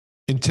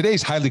In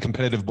today's highly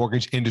competitive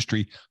mortgage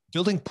industry,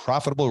 building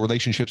profitable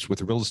relationships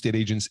with real estate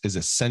agents is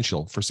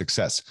essential for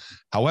success.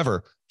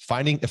 However,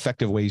 finding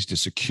effective ways to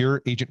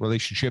secure agent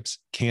relationships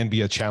can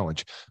be a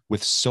challenge.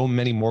 With so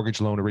many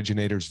mortgage loan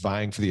originators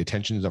vying for the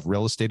attention of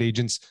real estate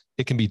agents,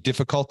 it can be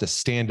difficult to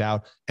stand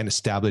out and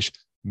establish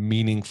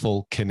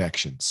meaningful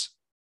connections.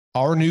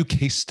 Our new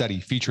case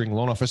study featuring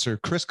loan officer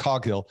Chris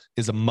Coghill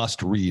is a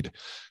must read.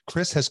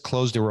 Chris has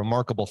closed a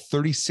remarkable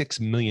 $36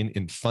 million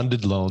in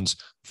funded loans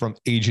from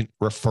agent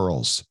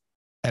referrals.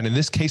 And in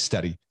this case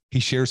study, he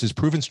shares his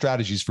proven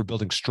strategies for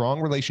building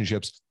strong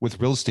relationships with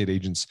real estate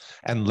agents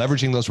and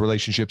leveraging those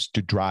relationships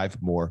to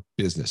drive more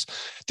business.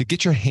 To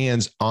get your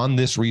hands on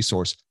this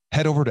resource,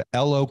 head over to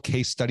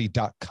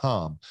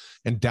locasestudy.com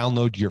and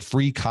download your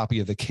free copy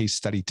of the case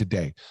study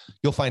today.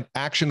 You'll find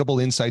actionable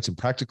insights and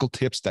practical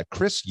tips that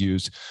Chris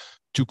used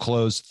to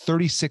close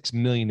 $36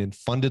 million in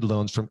funded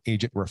loans from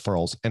agent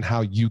referrals and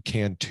how you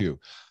can too.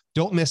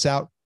 Don't miss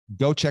out.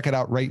 Go check it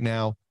out right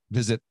now.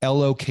 Visit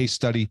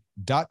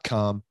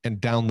locasestudy.com and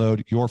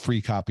download your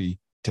free copy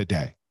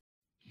today.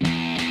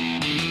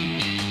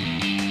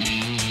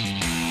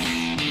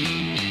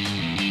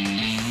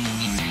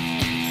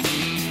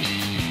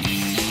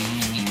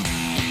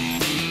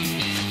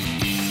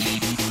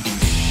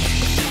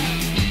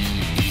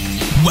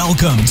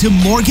 Welcome to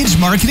Mortgage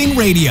Marketing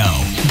Radio,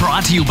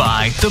 brought to you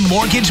by the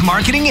Mortgage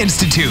Marketing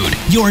Institute,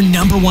 your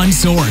number one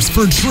source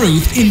for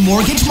truth in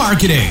mortgage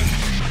marketing.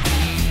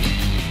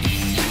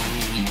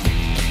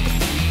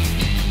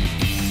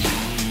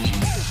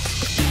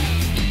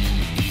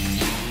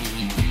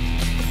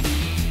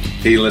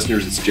 Hey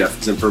listeners, it's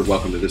Jeff Zimfer.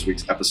 Welcome to this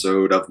week's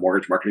episode of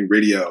Mortgage Marketing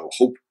Radio.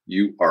 Hope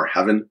you are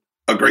having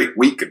a great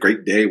week, a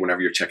great day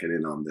whenever you're checking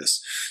in on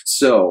this.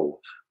 So,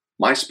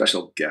 my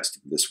special guest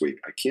this week,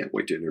 I can't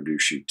wait to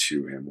introduce you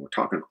to him. We're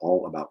talking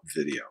all about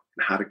video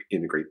and how to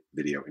integrate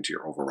video into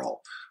your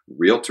overall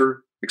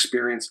realtor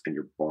experience and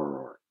your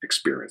borrower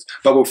experience.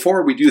 But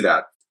before we do that,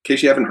 in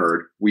case you haven't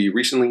heard, we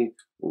recently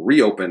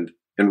reopened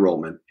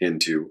enrollment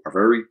into a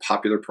very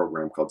popular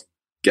program called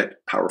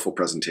Get Powerful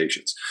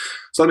Presentations.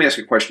 So let me ask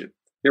you a question.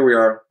 Here we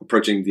are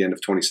approaching the end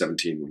of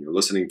 2017. When you're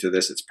listening to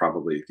this, it's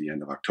probably the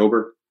end of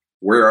October.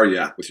 Where are you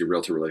at with your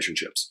realtor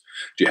relationships?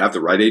 Do you have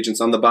the right agents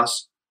on the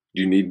bus?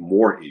 Do you need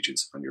more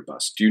agents on your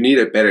bus? Do you need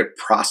a better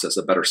process,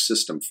 a better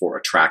system for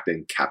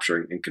attracting,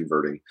 capturing, and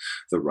converting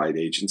the right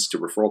agents to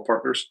referral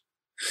partners?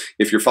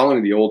 If you're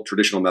following the old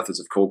traditional methods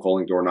of cold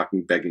calling, door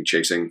knocking, begging,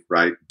 chasing,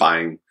 right,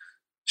 buying,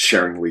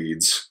 sharing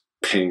leads,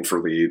 paying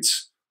for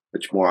leads,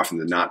 which more often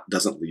than not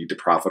doesn't lead to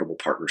profitable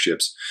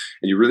partnerships,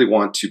 and you really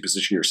want to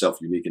position yourself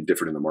unique and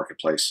different in the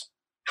marketplace,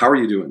 how are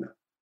you doing that?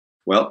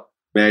 Well,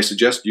 may I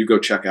suggest you go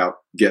check out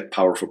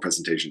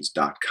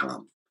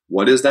getpowerfulpresentations.com.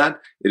 What is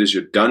that? It is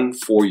your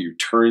done-for-you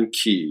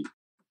turnkey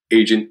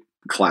agent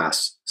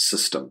class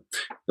system.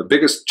 The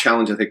biggest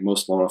challenge I think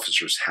most loan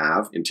officers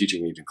have in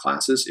teaching agent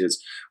classes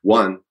is,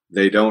 one,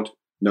 they don't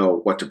know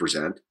what to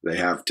present. They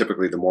have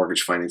typically the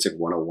mortgage financing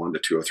 101 to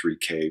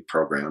 203K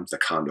programs, the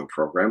condo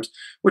programs,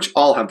 which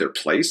all have their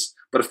place.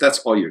 But if that's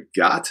all you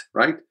got,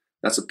 right,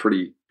 that's a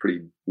pretty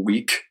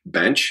weak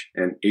bench,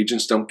 and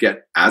agents don't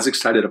get as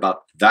excited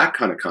about that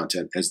kind of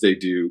content as they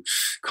do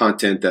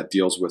content that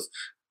deals with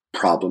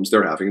problems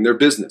they're having in their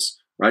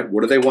business, right? What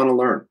do they want to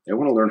learn? They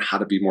want to learn how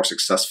to be more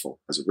successful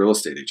as a real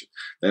estate agent.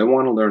 They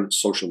want to learn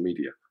social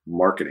media,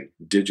 marketing,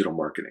 digital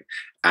marketing,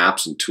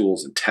 apps and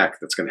tools and tech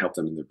that's going to help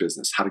them in their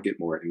business, how to get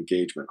more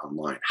engagement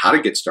online, how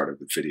to get started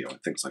with video and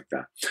things like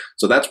that.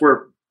 So that's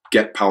where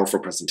Get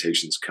Powerful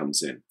Presentations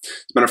comes in.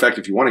 As a matter of fact,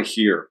 if you want to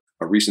hear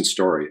a recent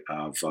story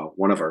of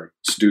one of our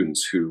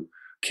students who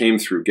came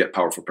through Get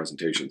Powerful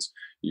Presentations,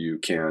 you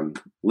can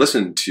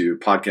listen to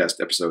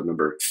podcast episode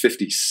number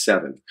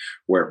 57,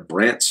 where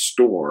Brant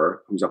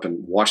Storr, who's up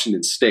in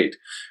Washington State,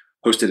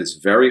 hosted his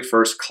very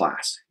first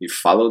class. He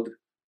followed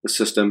the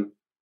system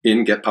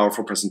in Get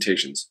Powerful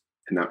Presentations.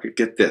 And now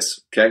get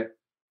this, okay?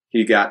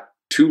 He got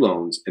 2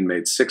 loans and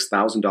made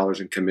 $6,000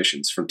 in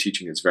commissions from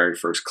teaching his very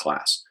first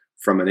class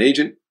from an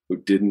agent who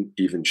didn't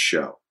even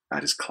show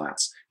at his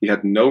class. He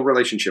had no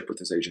relationship with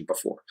his agent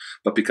before,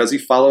 but because he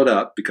followed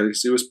up, because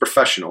he was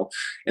professional,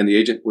 and the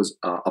agent was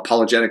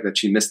apologetic that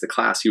she missed the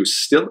class, he was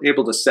still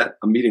able to set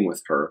a meeting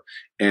with her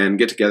and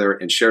get together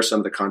and share some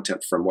of the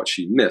content from what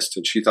she missed.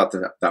 And she thought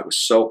that that was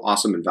so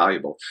awesome and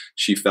valuable.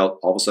 She felt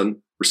all of a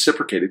sudden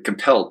reciprocated,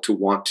 compelled to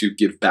want to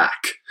give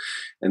back.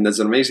 And there's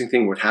an amazing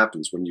thing what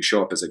happens when you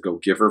show up as a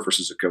go-giver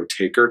versus a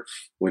go-taker.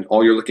 When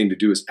all you're looking to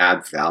do is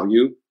add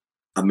value,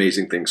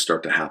 amazing things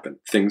start to happen.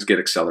 Things get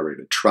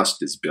accelerated. Trust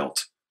is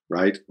built,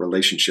 right?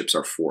 Relationships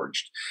are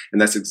forged.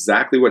 And that's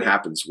exactly what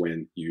happens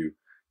when you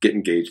get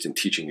engaged in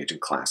teaching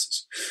agent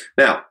classes.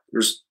 Now,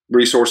 there's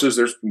resources,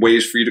 there's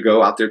ways for you to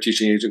go out there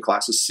teaching agent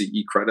classes,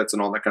 CE credits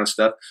and all that kind of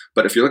stuff.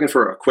 But if you're looking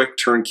for a quick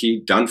turnkey,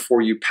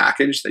 done-for-you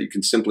package that you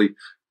can simply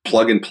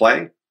plug and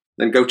play,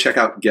 then go check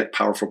out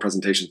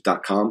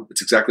getpowerfulpresentations.com.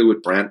 It's exactly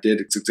what Brant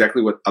did. It's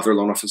exactly what other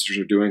loan officers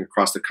are doing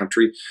across the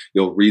country.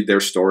 You'll read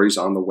their stories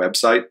on the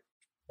website.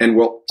 And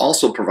we'll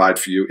also provide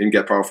for you in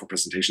Get Powerful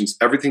Presentations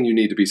everything you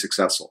need to be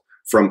successful.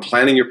 from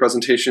planning your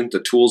presentation to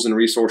tools and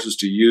resources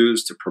to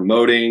use to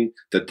promoting,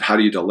 to how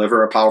do you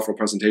deliver a powerful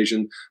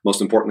presentation,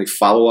 most importantly,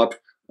 follow up.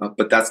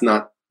 But that's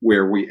not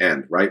where we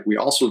end, right? We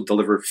also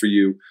deliver for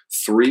you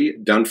 3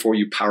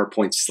 done-for-you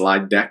PowerPoint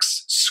slide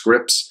decks,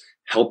 scripts,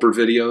 helper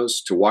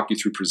videos to walk you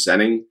through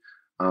presenting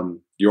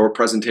your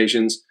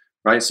presentations,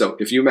 right? So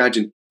if you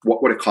imagine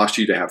what would it cost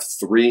you to have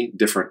 3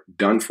 different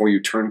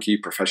done-for-you turnkey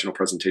professional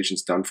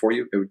presentations done for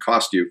you, it would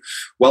cost you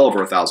well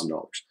over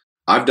 $1,000.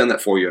 I've done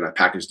that for you, and I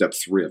packaged up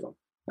 3 of them.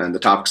 And the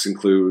topics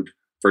include,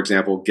 for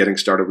example, getting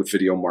started with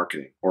video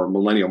marketing or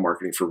millennial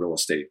marketing for real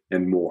estate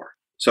and more.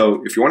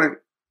 So if you want to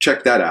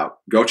check that out,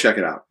 go check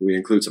it out. We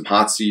include some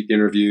hot seat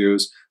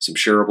interviews, some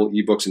shareable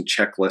ebooks and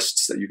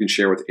checklists that you can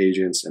share with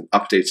agents, and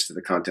updates to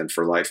the content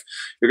for life.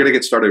 You're going to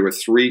get started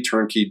with 3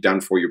 turnkey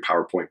done-for-you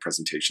PowerPoint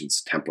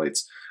presentations,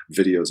 templates,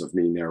 videos of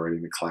me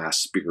narrating the class,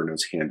 speaker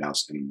notes,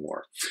 handouts, and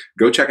more.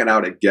 Go check it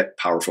out at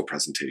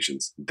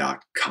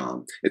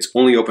getpowerfulpresentations.com. It's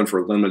only open for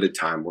a limited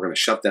time. We're going to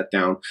shut that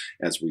down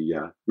as we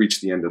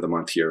reach the end of the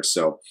month here.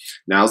 So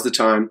now's the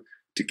time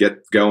to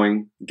get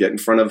going, get in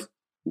front of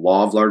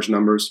law of large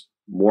numbers,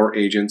 more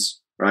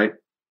agents, right?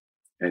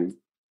 And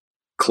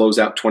close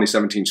out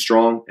 2017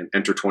 strong and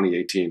enter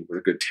 2018 with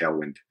a good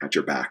tailwind at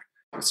your back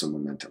with some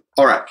momentum.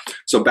 All right.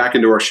 So back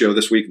into our show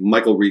this week,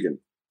 Michael Regan,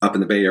 up in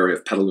the Bay Area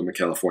of Petaluma,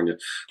 California.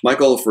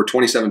 Michael, for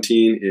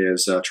 2017,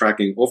 is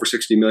tracking over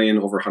 60 million,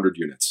 over 100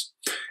 units.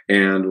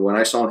 And when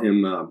I saw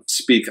him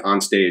speak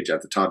on stage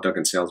at the Todd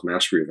Duncan Sales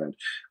Mastery event,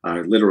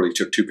 I literally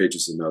took 2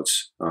 pages of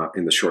notes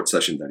in the short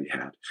session that he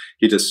had.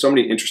 He does so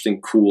many interesting,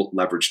 cool,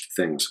 leveraged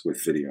things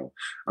with video.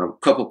 A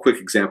couple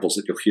quick examples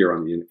that you'll hear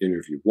on the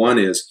interview. One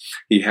is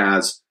he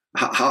has,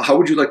 how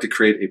would you like to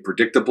create a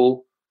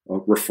predictable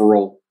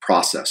referral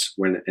process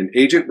when an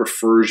agent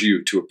refers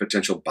you to a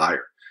potential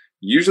buyer?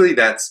 Usually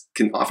that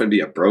can often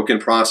be a broken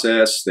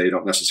process. They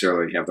don't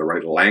necessarily have the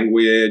right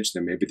language.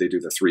 Then maybe they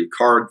do the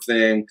 3-card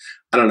thing.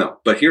 I don't know.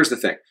 But here's the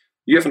thing.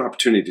 You have an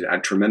opportunity to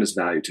add tremendous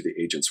value to the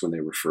agents when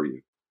they refer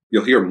you.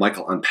 You'll hear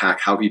Michael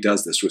unpack how he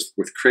does this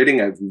with creating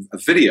a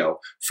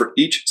video for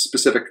each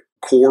specific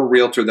core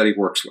realtor that he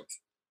works with.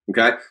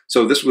 Okay?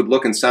 So this would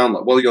look and sound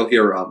like, well, you'll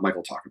hear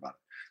Michael talk about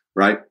it,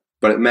 right?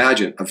 But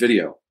imagine a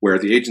video where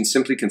the agent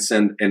simply can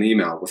send an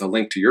email with a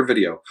link to your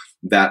video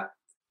that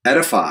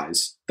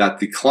edifies that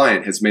the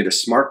client has made a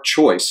smart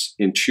choice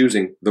in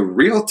choosing the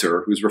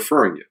realtor who's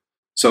referring you.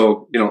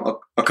 So,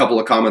 a couple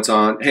of comments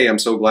on, hey, I'm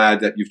so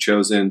glad that you've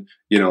chosen,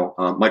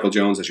 Michael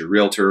Jones as your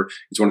realtor.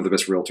 He's one of the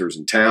best realtors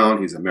in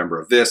town. He's a member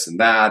of this and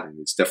that, and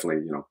he's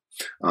definitely,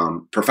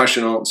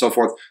 professional and so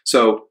forth.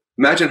 So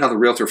imagine how the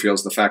realtor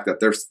feels the fact that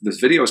this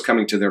video is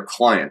coming to their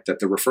client, that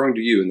they're referring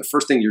to you, and the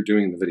first thing you're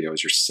doing in the video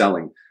is you're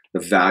selling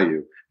the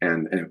value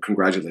and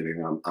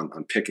congratulating them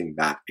on picking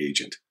that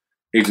agent.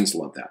 Agents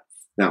love that.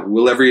 Now,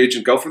 will every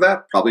agent go for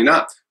that? Probably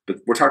not. But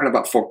we're talking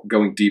about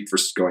going deep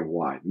versus going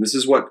wide. And this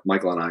is what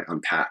Michael and I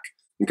unpack.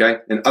 Okay?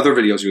 In other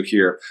videos, you'll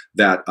hear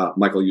that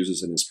Michael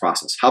uses in his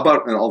process. How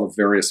about in all the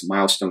various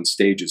milestone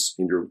stages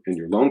in your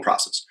loan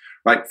process?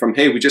 Right? From,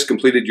 hey, we just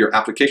completed your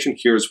application.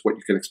 Here's what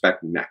you can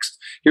expect next.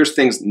 Here's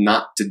things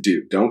not to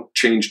do. Don't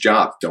change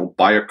jobs. Don't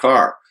buy a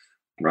car.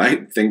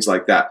 Right? Things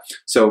like that.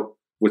 So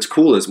what's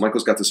cool is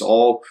Michael's got this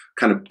all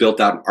kind of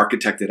built out and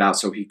architected out.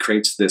 So he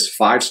creates this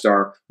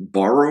 5-star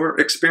borrower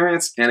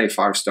experience and a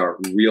 5-star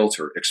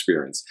realtor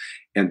experience.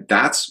 And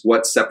that's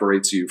what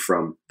separates you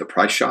from the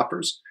price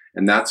shoppers.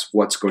 And that's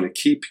what's going to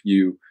keep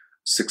you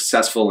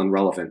successful and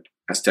relevant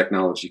as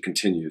technology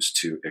continues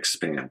to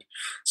expand.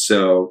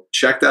 So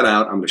check that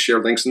out. I'm going to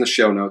share links in the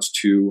show notes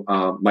to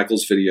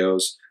Michael's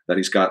videos that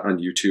he's got on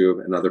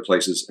YouTube and other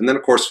places. And then,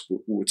 of course,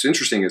 what's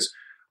interesting is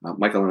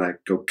Michael and I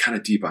go kind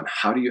of deep on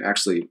how do you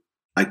actually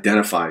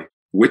identify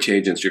which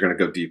agents you're going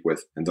to go deep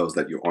with and those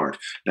that you aren't.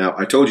 Now,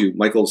 I told you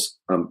Michael's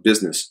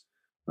business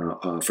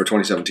for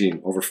 2017,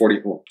 over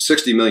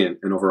 60 million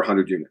and over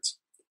 100 units.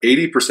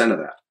 80% of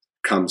that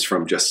comes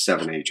from just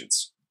 7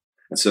 agents.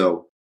 And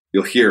so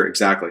you'll hear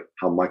exactly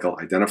how Michael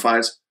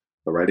identifies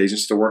the right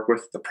agents to work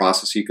with, the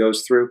process he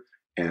goes through,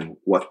 and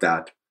what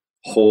that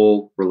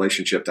whole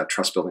relationship, that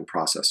trust building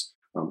process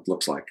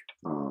looks like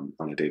on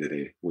a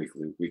day-to-day,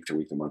 weekly,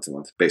 week-to-week, and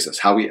month-to-month basis.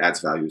 How he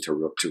adds value to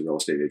real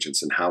estate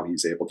agents, and how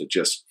he's able to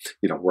just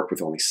work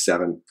with only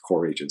 7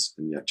 core agents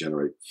and yet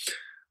generate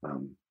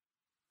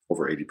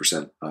over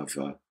 80% of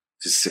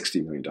his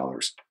 $60 million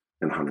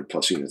and 100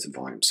 plus units in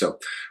volume. So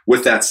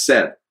with that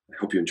said, I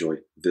hope you enjoy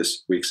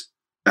this week's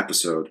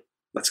episode.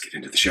 Let's get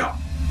into the show.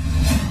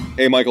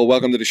 Hey, Michael,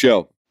 welcome to the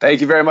show. Thank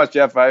you very much,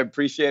 Jeff. I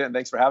appreciate it, and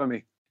thanks for having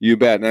me. You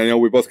bet. And I know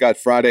we both got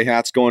Friday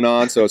hats going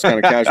on, so it's kind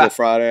of casual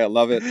Friday. I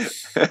love it.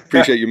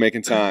 Appreciate you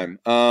making time.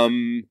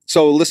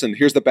 So listen,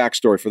 here's the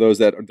backstory for those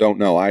that don't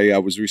know. I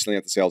was recently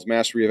at the Sales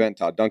Mastery event,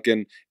 Todd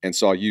Duncan, and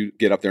saw you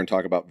get up there and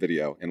talk about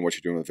video and what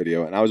you're doing with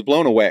video. And I was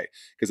blown away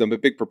because I'm a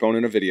big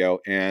proponent of video,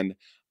 and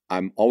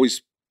I'm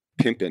always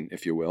pimping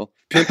video.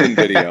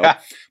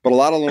 But a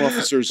lot of loan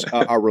officers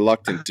are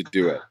reluctant to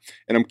do it.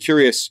 And I'm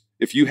curious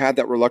if you had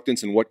that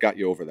reluctance and what got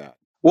you over that.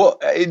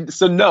 Well,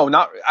 so no,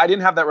 I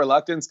didn't have that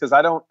reluctance because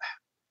I don't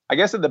I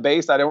guess at the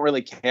base, I don't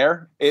really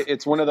care.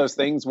 It's one of those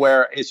things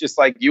where it's just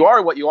like, you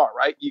are what you are,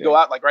 right? You go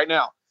out like right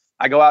now.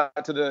 I go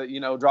out to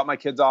the, drop my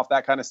kids off,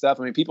 that kind of stuff.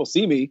 I mean, people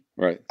see me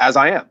as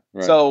I am.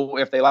 Right. So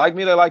if they like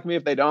me, they like me.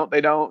 If they don't,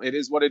 they don't. It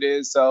is what it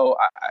is. So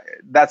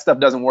that stuff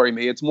doesn't worry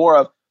me. It's more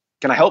of,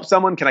 can I help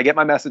someone? Can I get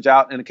my message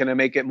out? And can I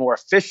make it more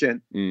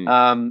efficient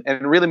and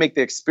really make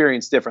the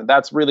experience different?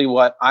 That's really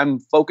what I'm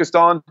focused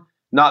on,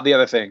 not the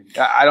other thing.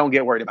 I don't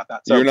get worried about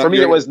that. So for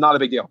me, it was not a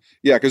big deal.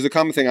 Yeah, because the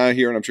common thing I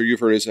hear, and I'm sure you've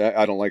heard, is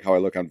I don't like how I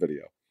look on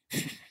video.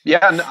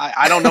 Yeah, and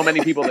I don't know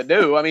many people that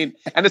do. I mean,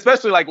 and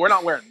especially like we're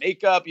not wearing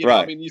makeup. You know,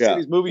 I mean, you see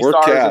these movie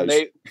stars, and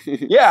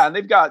and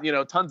they've got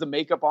tons of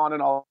makeup on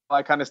and all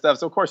that kind of stuff.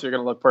 So of course you're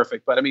going to look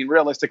perfect. But I mean,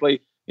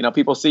 realistically,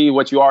 people see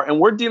what you are,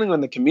 and we're dealing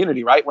in the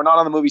community, right? We're not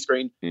on the movie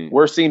screen.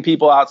 We're seeing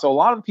people out. So a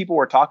lot of the people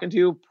we're talking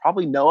to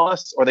probably know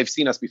us or they've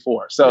seen us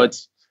before. So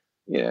it's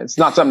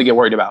not something to get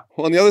worried about.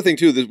 Well, and the other thing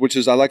too, which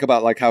is I like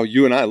about like how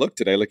you and I look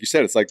today, like you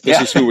said, it's like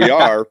this is who we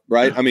are,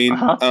 right? I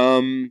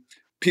mean,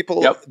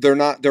 people,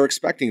 they're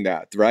expecting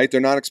that, right?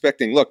 They're not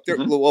expecting, look,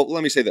 well,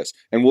 let me say this,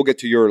 and we'll get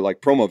to your like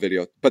promo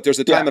video, but there's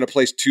a time and a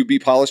place to be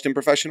polished and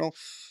professional.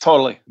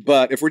 Totally.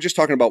 But if we're just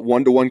talking about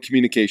one-to-one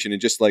communication and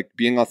just like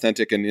being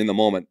authentic and in the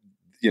moment,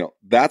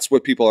 that's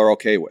what people are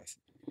okay with,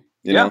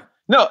 you know?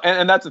 No,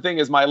 and that's the thing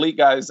is my elite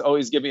guys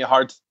always give me a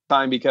hard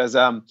time because,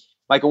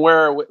 like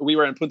when we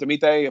were in Punta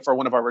Mite for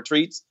one of our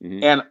retreats,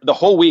 and the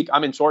whole week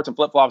I'm in shorts and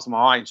flip flops and my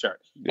Hawaiian shirt.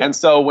 Yeah. And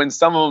so when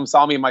some of them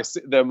saw me in my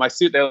suit,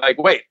 they're like,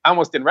 "Wait, I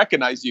almost didn't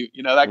recognize you,"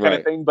 that kind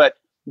of thing. But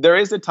there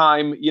is a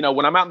time,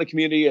 when I'm out in the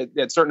community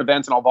at certain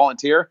events and I'll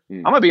volunteer,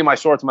 I'm gonna be in my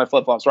shorts and my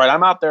flip flops, right?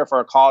 I'm out there for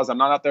a cause. I'm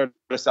not out there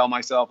to sell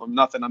myself. I'm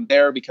nothing. I'm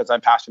there because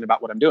I'm passionate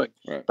about what I'm doing.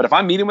 Right. But if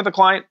I'm meeting with a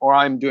client or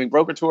I'm doing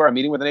broker tour, I'm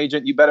meeting with an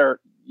agent,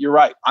 you're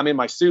right. I'm in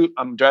my suit.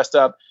 I'm dressed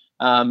up.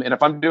 And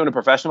if I'm doing a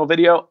professional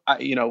video,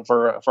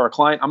 for a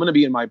client, I'm going to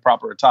be in my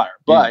proper attire.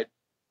 But,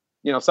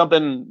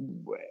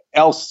 something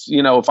else,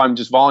 if I'm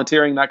just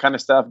volunteering, that kind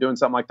of stuff, doing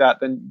something like that,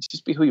 then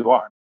just be who you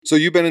are. So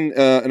you've been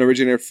an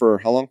originator for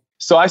how long?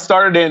 So I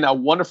started in a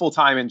wonderful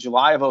time in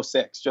July of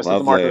 2006, just as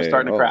the market was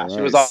starting to crash. Nice.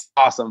 It was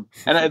awesome.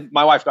 And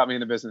my wife got me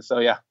into business. So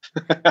yeah.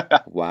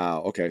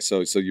 Wow. Okay.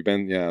 So you've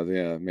been,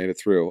 made it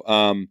through.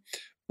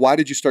 Why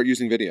did you start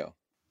using video?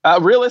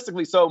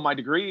 Realistically, so my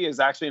degree is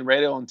actually in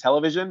radio and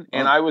television,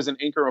 and I was an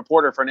anchor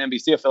reporter for an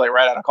NBC affiliate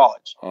right out of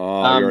college.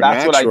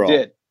 That's what I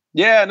did.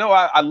 Yeah, no,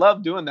 I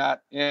love doing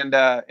that, and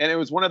it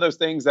was one of those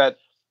things that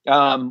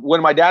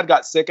when my dad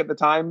got sick at the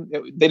time,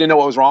 they didn't know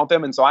what was wrong with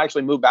him, and so I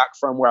actually moved back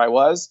from where I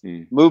was,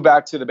 moved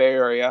back to the Bay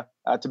Area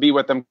to be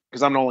with them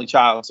because I'm an only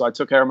child. So I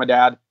took care of my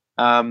dad.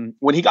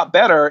 When he got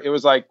better, it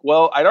was like,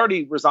 well, I'd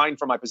already resigned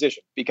from my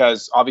position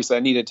because obviously I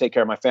needed to take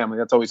care of my family.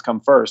 That's always come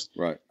first.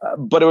 Right.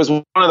 But it was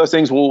one of those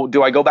things, well,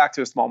 do I go back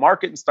to a small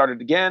market and start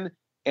it again?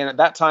 And at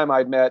that time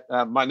I'd met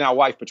my now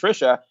wife,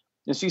 Patricia,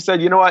 and she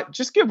said, you know what,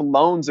 just give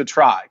loans a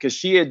try. Because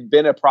she had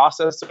been a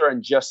processor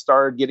and just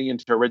started getting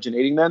into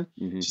originating then.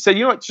 She said,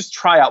 you know what, just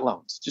try out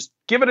loans. Just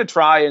give it a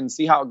try and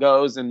see how it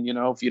goes. And,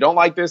 if you don't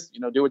like this,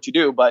 do what you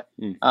do. But,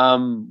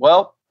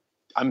 well,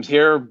 I'm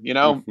here,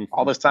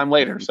 all this time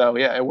later. So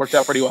yeah, it worked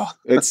out pretty well.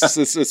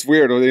 It's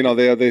weird.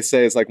 They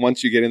say it's like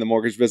once you get in the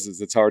mortgage business,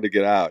 it's hard to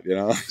get out,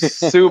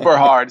 Super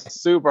hard.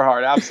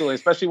 Absolutely.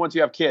 Especially once you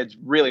have kids,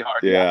 really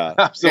hard. Yeah.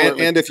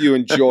 Absolutely. And if you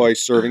enjoy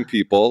serving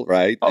people,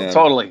 right? Oh,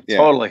 totally.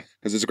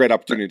 Because it's a great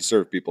opportunity to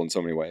serve people in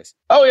so many ways.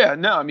 Oh yeah.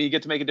 No, I mean, you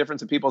get to make a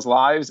difference in people's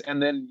lives.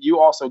 And then you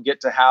also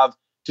get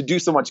to do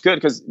so much good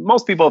because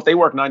most people, if they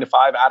work 9 to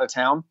 5 out of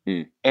town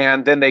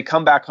and then they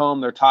come back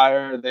home, they're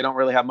tired. They don't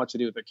really have much to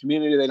do with the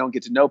community. They don't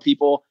get to know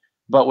people.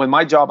 But with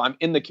my job, I'm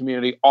in the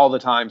community all the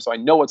time. So I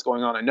know what's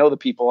going on. I know the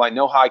people. I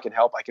know how I can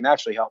help. I can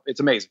actually help. It's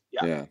amazing.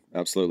 Yeah,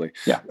 absolutely.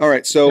 Yeah. All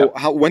right. So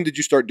when did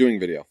you start doing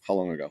video? How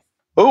long ago?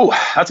 Oh,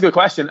 that's a good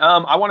question.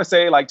 I want to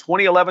say like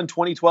 2011,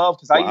 2012,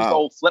 because I used the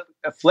old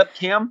flip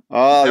cam.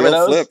 Oh,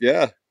 the flip.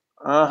 Yeah.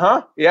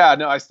 Yeah,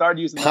 no, I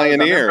started using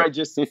Pioneer. I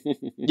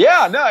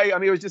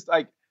mean, it was just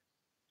like,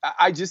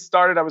 I just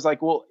started, I was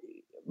like, well,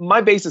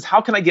 my base is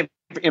how can I get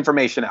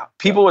information out?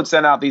 People would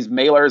send out these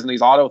mailers and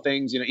these auto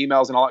things,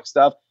 emails and all that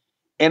stuff.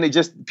 And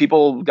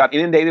people got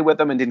inundated with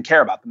them and didn't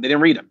care about them. They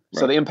didn't read them. Right.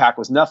 So the impact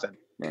was nothing.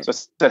 Right. So I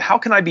said, how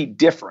can I be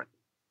different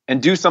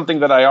and do something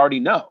that I already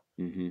know?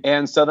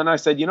 And so then I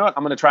said, you know what,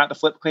 I'm going to try out the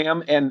flip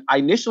cam. And I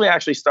initially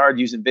actually started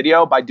using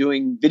video by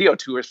doing video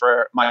tours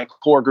for my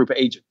core group of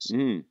agents.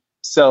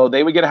 So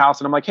they would get a house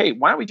and I'm like, hey,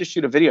 why don't we just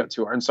shoot a video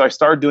tour? And so I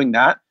started doing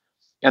that.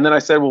 And then I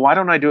said, well, why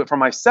don't I do it for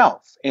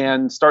myself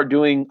and start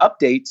doing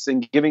updates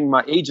and giving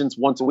my agents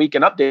once a week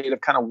an update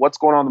of kind of what's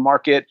going on in the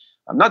market,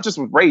 not just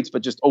with rates,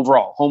 but just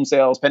overall home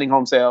sales, pending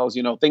home sales,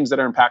 things that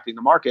are impacting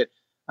the market.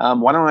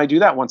 Why don't I do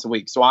that once a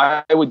week? So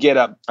I would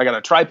I got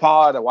a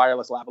tripod, a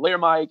wireless lavalier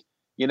mic,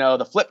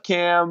 the flip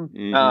cam,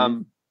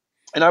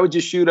 and I would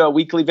just shoot a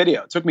weekly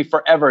video. It took me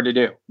forever to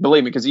do,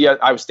 believe me, because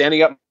I was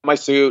standing up in my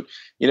suit,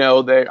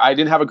 I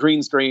didn't have a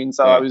green screen.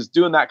 So I was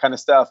doing that kind of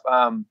stuff.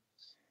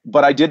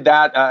 But I did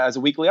that as a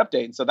weekly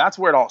update. And so that's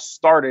where it all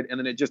started. And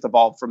then it just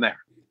evolved from there.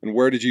 And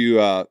where did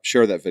you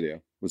share that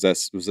video? Was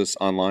this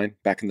online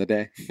back in the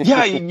day?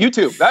 Yeah,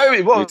 YouTube.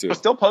 YouTube. It was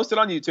still posted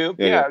on YouTube.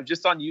 Yeah,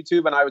 just on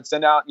YouTube, and I would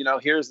send out,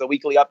 here's the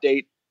weekly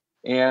update,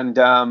 and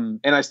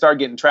I started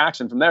getting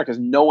traction from there because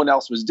no one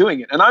else was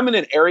doing it. And I'm in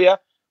an area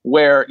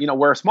where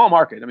we're a small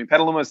market. I mean,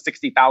 Petaluma is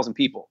 60,000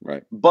 people,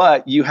 right?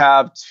 But you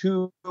have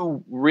two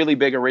really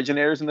big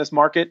originators in this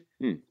market,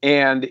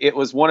 and it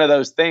was one of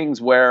those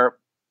things where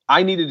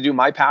I needed to do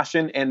my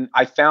passion, and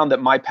I found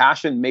that my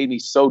passion made me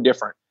so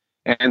different.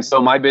 And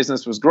so my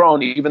business was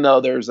growing, even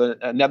though there's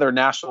another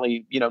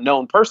nationally,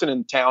 known person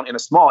in town in a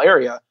small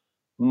area.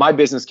 My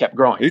business kept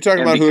growing. Are you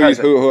talking about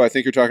who I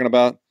think you're talking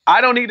about?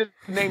 I don't need to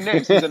name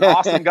names. He's an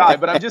awesome guy,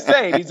 but I'm just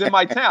saying he's in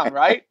my town,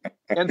 right?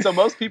 And so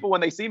most people, when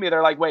they see me,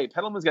 they're like, "Wait,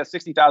 Petaluma's got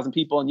 60,000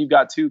 people, and you've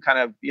got two kind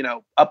of,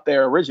 up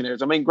there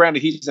originators." I mean,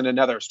 granted, he's in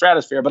another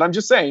stratosphere, but I'm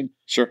just saying.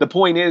 Sure. The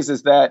point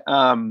is that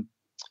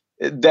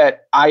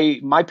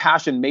my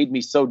passion made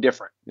me so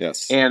different.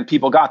 Yes. And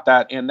people got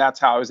that. And that's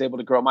how I was able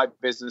to grow my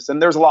business.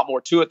 And there's a lot more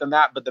to it than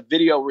that, but the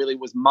video really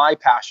was my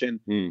passion.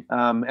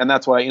 And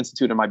that's what I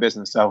instituted in my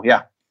business. So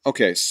yeah.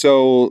 Okay.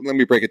 So let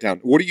me break it down.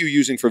 What are you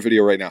using for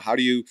video right now? How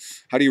do you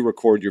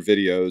record your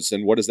videos,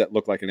 and what does that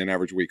look like in an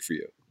average week for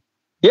you?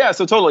 Yeah,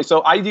 so totally.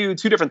 So I do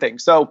two different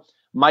things. So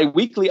my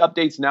weekly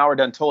updates now are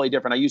done totally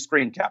different. I use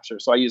screen capture.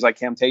 So I use like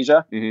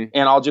Camtasia,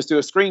 and I'll just do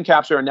a screen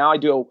capture. And now I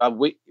do a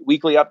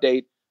weekly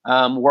update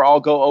where I'll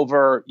go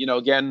over,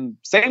 again,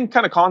 same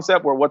kind of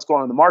concept where what's going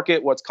on in the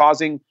market, what's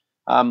causing,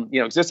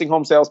 existing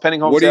home sales,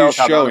 pending home sales. What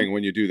are you showing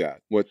when you do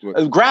that? What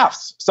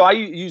graphs. So I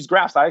use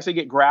graphs. I actually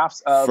get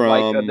graphs of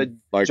the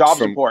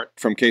jobs report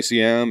from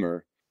KCM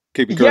or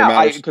KP.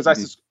 Yeah, because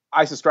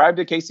I subscribe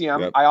to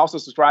KCM. Yep. I also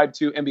subscribe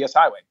to MBS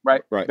Highway,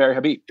 right? Right. Barry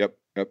Habib. Yep.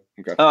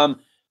 Okay.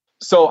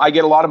 So I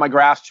get a lot of my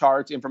graphs,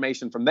 charts,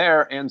 information from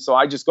there. And so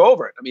I just go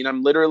over it. I mean,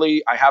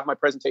 I have my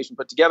presentation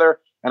put together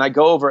and I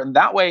go over it. And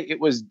that way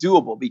it was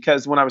doable,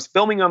 because when I was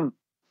filming them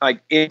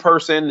like in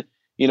person,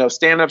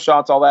 stand-up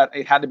shots, all that,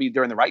 it had to be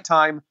during the right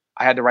time.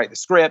 I had to write the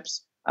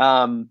scripts.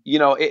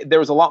 There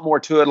was a lot more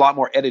to it, a lot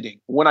more editing.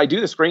 When I do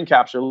the screen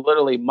capture,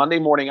 literally Monday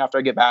morning after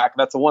I get back,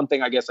 that's the one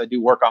thing I guess I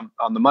do work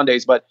on the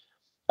Mondays. But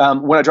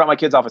when I drop my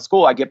kids off at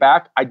school, I get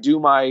back, I do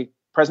my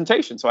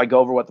presentation. So I go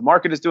over what the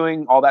market is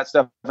doing, all that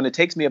stuff. And it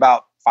takes me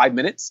about 5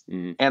 minutes.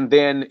 And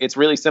then it's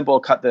really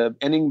simple. Cut the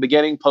ending,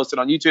 beginning, post it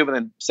on YouTube, and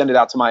then send it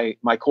out to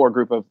my core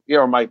group of,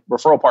 my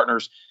referral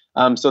partners.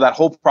 So that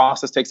whole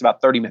process takes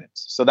about 30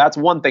 minutes. So that's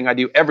one thing I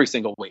do every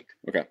single week.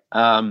 Okay.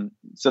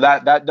 So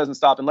that doesn't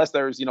stop unless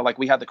there's, like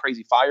we had the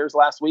crazy fires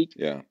last week.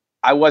 Yeah.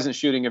 I wasn't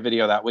shooting a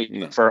video that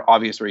week for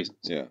obvious reasons.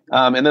 Yeah.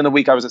 And then the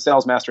week I was a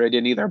sales master, I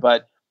didn't either.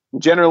 But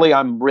generally,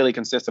 I'm really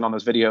consistent on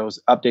those videos,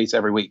 updates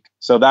every week.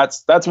 So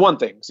that's one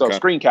thing. So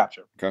screen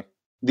capture. Okay.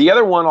 The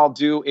other one I'll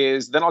do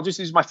is then I'll just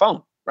use my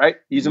phone, right?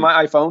 Using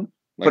my iPhone,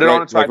 put it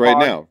on a tripod. Like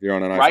right now, you're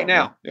on an iPhone. Right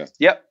now. Yeah.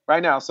 Yep,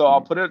 right now. So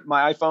I'll put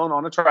my iPhone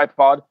on a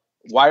tripod,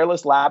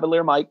 wireless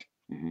lavalier mic,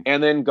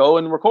 and then go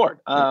and record.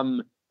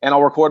 And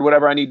I'll record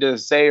whatever I need to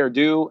say or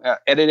do,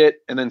 edit it,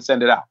 and then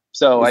send it out.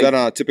 So is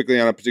that typically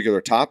on a particular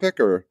topic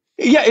or?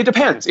 Yeah, it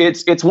depends.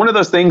 It's one of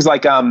those things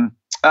like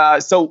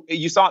so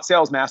you saw at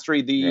Sales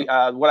Mastery,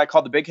 what I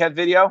call the big head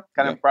video,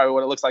 kind of probably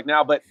what it looks like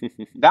now, but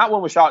that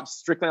one was shot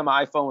strictly on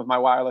my iPhone with my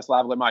wireless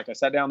lavalier mic. I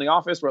sat down in the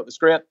office, wrote the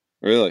script.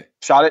 Really?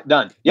 Shot it,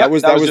 done. Yeah,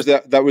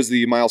 that was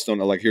the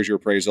milestone of like, here's your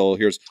appraisal.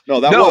 Here's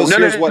what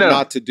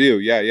not to do.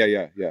 Yeah.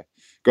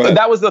 Go ahead.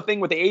 That was the thing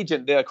with the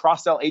agent, the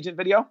cross-sell agent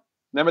video.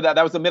 Remember that?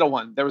 That was the middle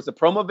one. There was the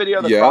promo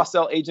video, the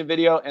cross-sell agent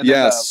video, and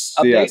then the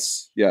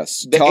update.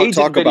 Yes.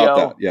 Talk about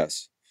that.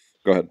 Yes.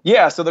 Go ahead.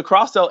 Yeah, so the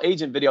cross-sell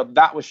agent video,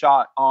 that was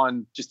shot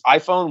on just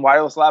iPhone,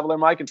 wireless lavalier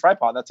mic, and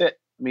tripod. That's it.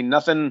 I mean,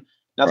 nothing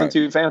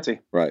too fancy.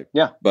 Right.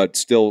 Yeah. But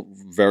still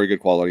very good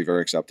quality,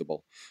 very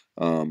acceptable.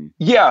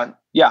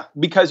 Yeah,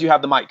 because you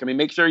have the mic. I mean,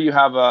 make sure you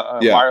have a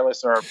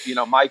wireless or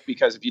mic,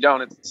 because if you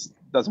don't, it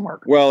doesn't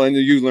work. Well, and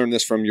you learned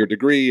this from your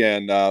degree,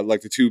 and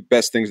like the two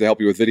best things to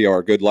help you with video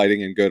are good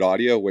lighting and good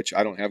audio, which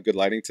I don't have good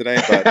lighting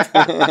today, but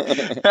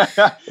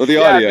well, the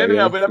audio.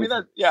 No, but I mean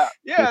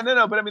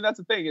but I mean that's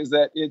the thing, is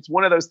that it's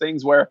one of those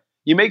things where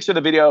you make sure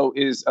the video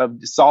is of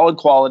solid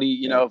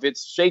quality. If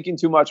it's shaking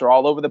too much or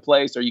all over the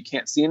place or you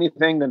can't see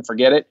anything, then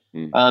forget it.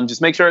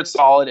 Just make sure it's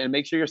solid and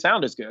make sure your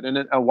sound is good.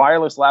 And a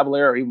wireless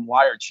lavalier or even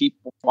cheap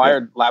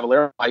wired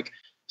lavalier mic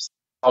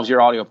solves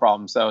your audio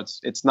problem. So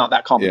it's not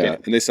that complicated.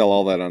 Yeah, and they sell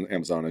all that on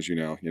Amazon, as you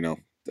know.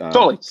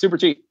 Totally super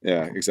cheap.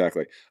 Yeah,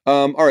 exactly.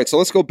 All right, so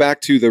let's go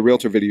back to the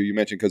realtor video you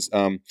mentioned, because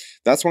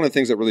that's one of the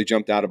things that really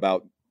jumped out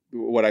about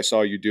what I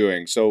saw you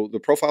doing. So the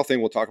profile thing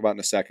we'll talk about in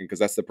a second, because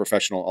that's the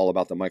professional, all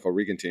about the Michael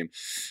Regan team.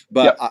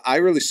 But I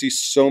really see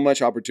so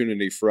much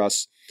opportunity for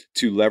us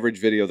to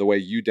leverage video the way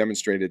you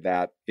demonstrated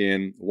that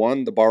in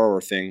the borrower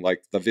thing,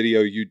 like the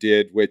video you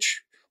did,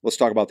 which let's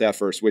talk about that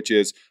first, which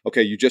is,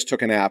 okay, you just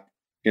took an app,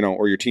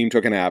 or your team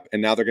took an app, and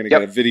now they're going to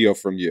get a video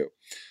from you.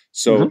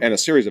 So, and a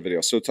series of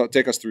videos. So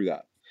take us through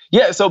that.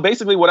 Yeah. So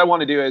basically what I want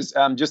to do is,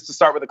 just to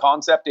start with the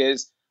concept,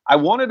 is I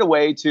wanted a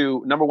way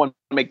to, number one,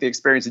 make the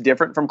experience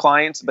different from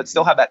clients, but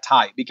still have that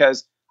tie,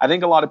 because I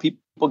think a lot of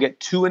people get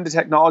too into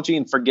technology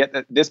and forget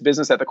that this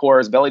business at the core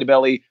is belly to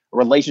belly,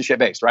 relationship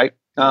based, right?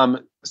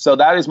 So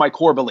that is my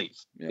core belief,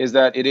 is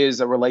that it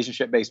is a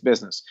relationship based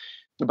business.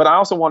 But I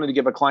also wanted to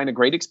give a client a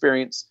great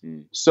experience.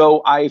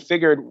 So I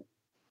figured,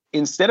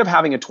 instead of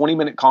having a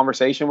 20-minute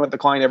conversation with the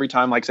client every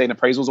time, like say an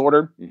appraisal's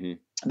ordered,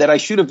 that I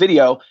shoot a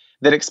video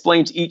that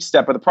explains each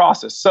step of the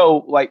process.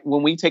 So like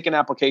when we take an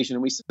application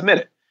and we submit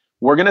it,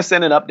 we're going to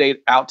send an update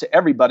out to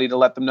everybody to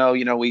let them know,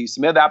 we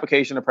submitted the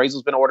application,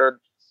 appraisal's been ordered.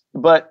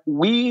 But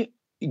we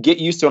get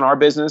used to in our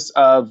business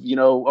of,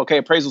 okay,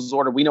 appraisal's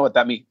ordered, we know what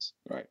that means.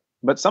 Right.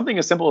 But something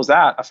as simple as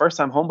that, a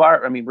first-time home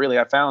buyer, really,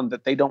 I found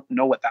that they don't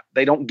know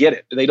they don't get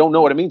it. They don't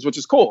know what it means, which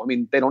is cool.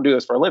 They don't do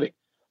this for a living.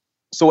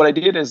 So what I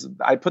did is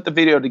I put the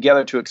video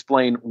together to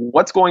explain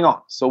what's going on.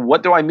 So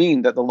what do I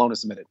mean that the loan is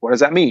submitted? What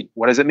does that mean?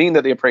 What does it mean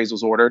that the appraisal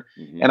is ordered?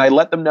 And I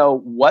let them know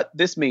what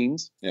this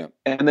means,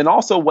 and then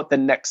also what the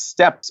next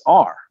steps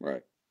are.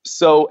 Right.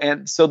 So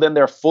then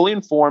they're fully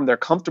informed, they're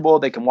comfortable,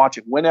 they can watch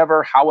it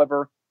whenever,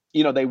 however,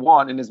 they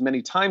want, and as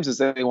many times as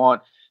they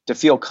want to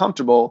feel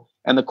comfortable.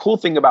 And the cool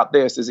thing about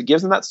this is it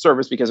gives them that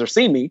service because they're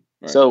seeing me.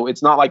 Right. So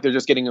it's not like they're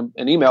just getting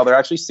an email, they're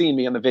actually seeing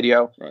me in the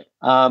video. Right.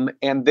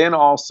 And then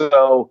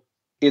also,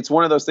 it's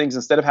one of those things,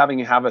 instead of having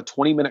to have a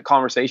 20-minute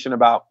conversation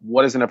about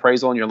what is an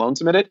appraisal and your loan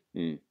submitted,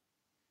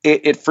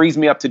 it frees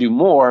me up to do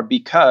more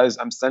because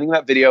I'm sending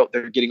that video.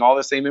 They're getting all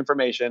the same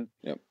information,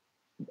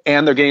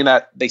 and they're getting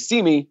that they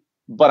see me,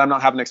 but I'm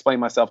not having to explain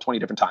myself 20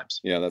 different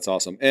times. Yeah, that's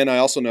awesome. And I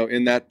also know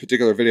in that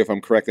particular video, if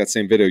I'm correct, that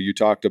same video, you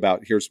talked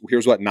about here's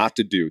what not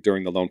to do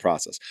during the loan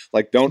process.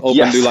 Like, don't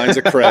open new lines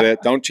of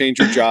credit. Don't change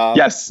your job.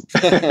 Yes.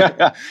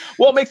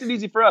 Well, it makes it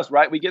easy for us,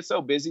 right? We get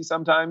so busy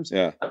sometimes.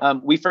 Yeah.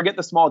 We forget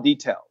the small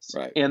details.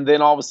 Right. And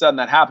then all of a sudden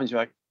that happens. You're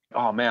like,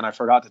 oh man, I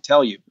forgot to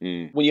tell you.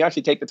 When you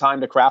actually take the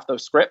time to craft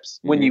those scripts,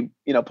 when you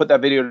put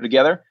that video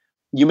together,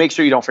 you make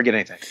sure you don't forget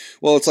anything.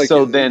 Well, it's like,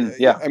 so then,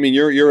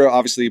 you're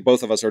obviously,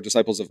 both of us are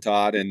disciples of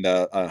Todd and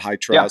High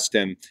Trust.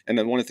 And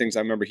then one of the things I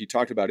remember he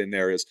talked about in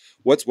there is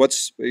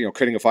what's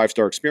creating a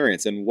 5-star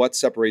experience, and what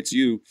separates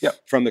you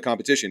from the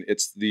competition.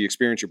 It's the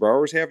experience your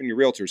borrowers have and your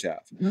realtors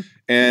have.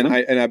 And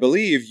I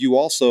believe you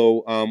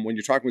also, when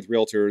you're talking with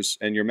realtors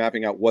and you're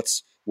mapping out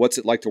what's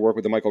it like to work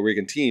with the Michael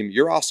Regan team,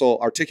 you're also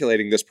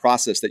articulating this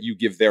process that you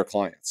give their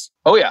clients.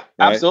 Oh yeah,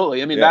 right?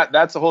 Absolutely.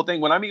 That's the whole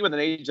thing. When I meet with an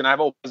agent, I have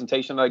a whole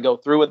presentation that I go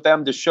through with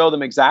them to show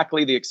them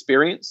exactly the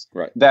experience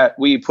that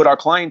we put our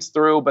clients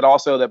through, but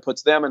also that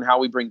puts them and how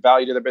we bring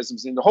value to their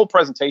business, and the whole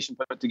presentation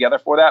put together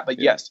for that. But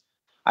yes,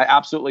 I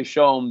absolutely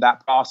show them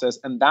that process.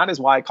 And that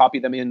is why I copy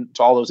them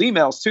into all those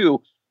emails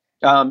too.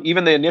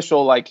 Even the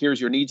initial, like,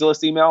 here's your needs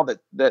list email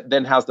that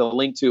then has the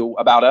link to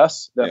About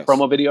Us, the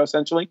promo video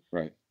essentially.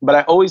 Right. But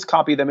I always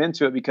copy them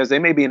into it because they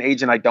may be an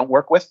agent I don't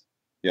work with.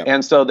 Yeah.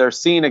 And so they're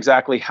seeing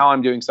exactly how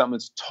I'm doing something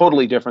that's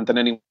totally different than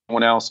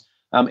anyone else,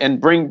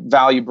 and bring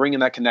value, bringing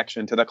that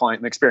connection to the client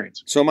and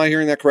experience. So am I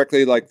hearing that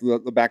correctly? Like,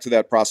 back to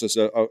that process,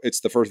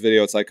 it's the first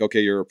video. It's like, okay,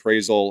 your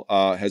appraisal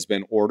has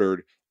been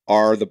ordered.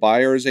 Are the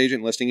buyer's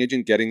agent, listing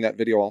agent getting that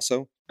video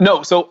also?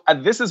 No. So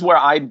this is where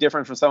I'm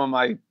different from some of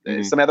my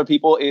some other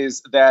people,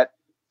 is that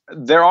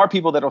there are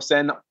people that will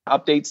send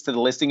updates to the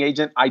listing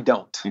agent. I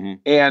don't.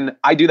 And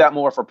I do that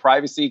more for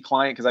privacy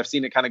client, because I've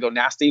seen it kind of go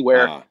nasty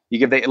where you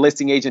give the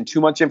listing agent too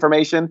much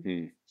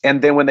information.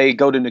 And then when they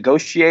go to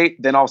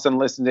negotiate, then all of a sudden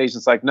the listing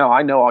agent's like, no,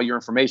 I know all your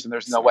information.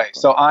 There's no way.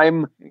 So I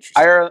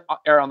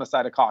err on the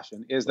side of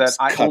caution, is that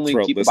I only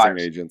keep the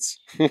buyers. Agents.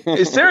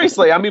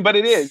 Seriously. But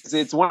it is.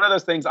 It's one of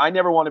those things. I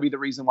never want to be the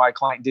reason why a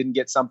client didn't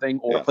get something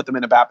or put them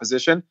in a bad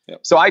position.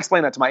 So I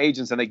explain that to my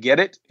agents and they get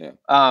it.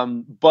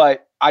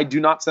 But I do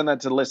not send that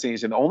to the listing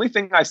agent. The only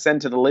thing I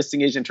send to the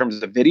listing agent in terms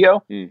of the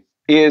video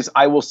is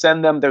I will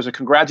send them, there's a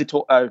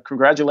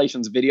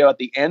congratulations video at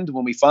the end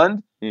when we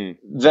fund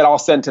that I'll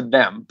send to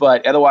them.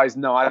 But otherwise,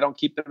 no, I don't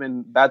keep them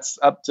in. That's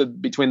up to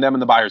between them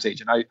and the buyer's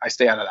agent. I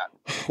stay out of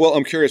that. Well,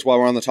 I'm curious, while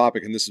we're on the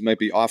topic, and this might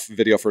be off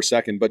video for a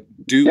second, but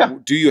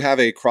do you have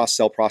a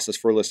cross-sell process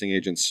for listing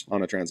agents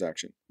on a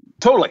transaction?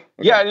 Totally.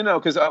 Okay. Yeah,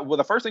 because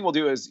the first thing we'll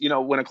do is,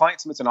 when a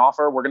client submits an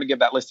offer, we're going to give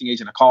that listing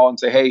agent a call and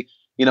say, hey,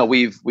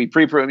 we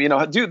pre-approve,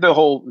 do the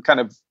whole kind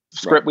of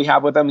script we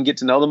have with them and get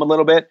to know them a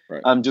little bit,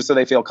 just so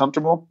they feel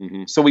comfortable.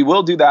 So we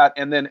will do that.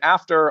 And then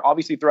after,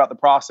 obviously throughout the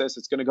process,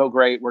 it's going to go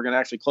great. We're going to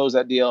actually close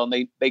that deal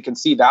and they can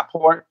see that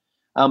part.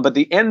 But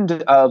the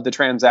end of the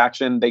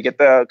transaction, they get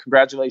the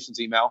congratulations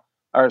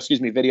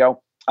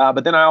video.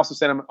 But then I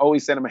also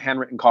always send them a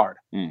handwritten card.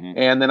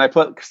 And then I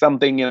put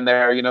something in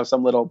there,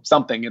 some little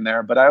something in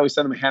there, but I always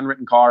send them a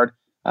handwritten card,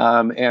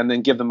 and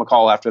then give them a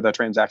call after the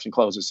transaction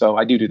closes. So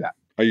I do that.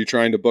 Are you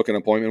trying to book an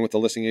appointment with the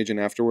listing agent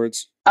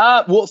afterwards?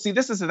 Well, see,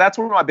 that's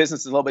where my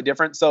business is a little bit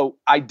different. So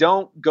I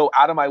don't go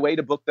out of my way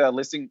to book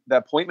the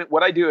appointment.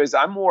 What I do is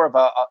I'm more of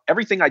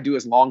everything I do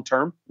is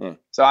long-term.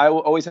 So I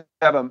will always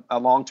have a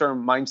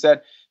long-term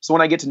mindset. So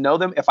when I get to know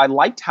them, if I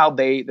liked how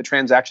the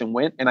transaction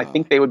went and I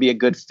think they would be a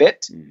good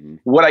fit,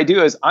 what I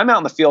do is I'm out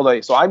in the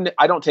field. So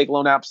I don't take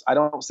loan apps. I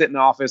don't sit in the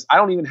office. I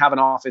don't even have an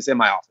office in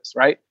my office,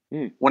 right?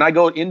 When I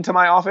go into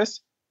my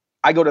office,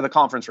 I go to the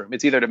conference room.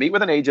 It's either to meet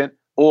with an agent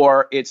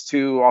or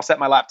I'll set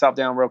my laptop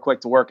down real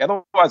quick to work.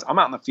 Otherwise, I'm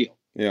out in the field.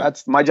 Yeah.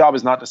 That's my job,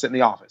 is not to sit in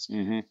the office.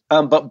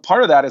 Mm-hmm. But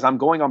part of that is I'm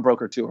going on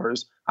broker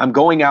tours. I'm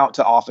going out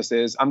to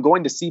offices. I'm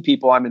going to see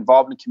people. I'm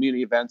involved in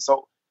community events.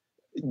 So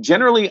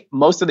generally,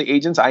 most of the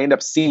agents I end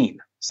up seeing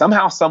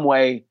somehow, some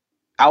way,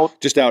 out,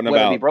 just out and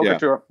whether it about. be broker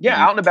tour, Mm-hmm.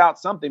 out and about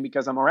something,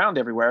 because I'm around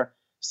everywhere.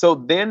 So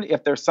then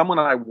if there's someone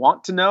I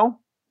want to know,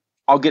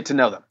 I'll get to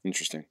know them.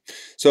 Interesting.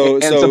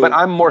 But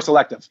I'm more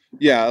selective.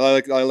 Yeah, I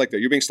like that.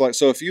 You're being select.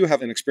 So if you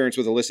have an experience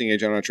with a listing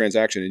agent on a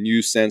transaction and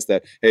you sense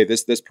that, hey,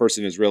 this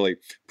person is really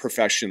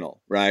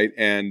professional, right?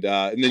 And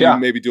then you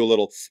maybe do a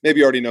little, maybe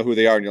you already know who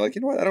they are, and you're like,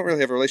 you know what, I don't really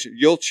have a relationship.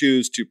 You'll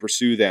choose to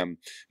pursue them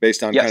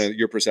based on kind of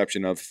your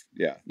perception of,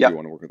 you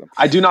want to work with them.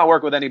 I do not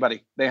work with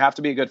anybody. They have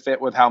to be a good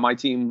fit with how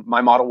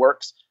my model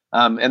works.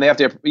 And they have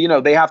to,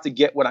 they have to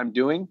get what I'm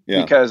doing,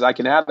 because I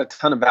can add a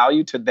ton of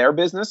value to their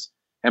business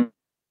and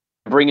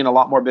bring in a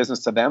lot more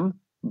business to them,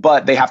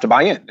 but they have to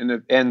buy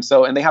in. And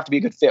they have to be a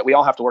good fit. We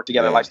all have to work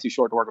together. Life's too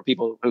short to work with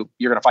people who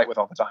you're going to fight with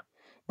all the time.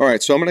 All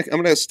right. So I'm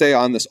going to stay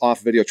on this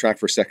off video track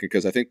for a second,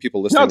 because I think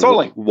people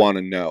listening want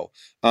to know.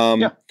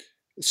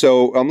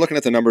 So I'm looking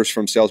at the numbers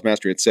from Sales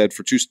Mastery. It said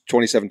for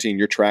 2017,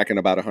 you're tracking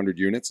about 100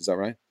 units. Is that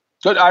right?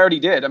 Good. I already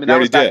did. I mean, that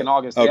was back in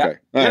August. Okay.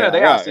 Yeah.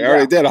 They asked. I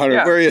already did 100.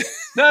 Yeah. Where are you?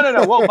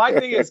 No. Well, my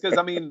thing is, because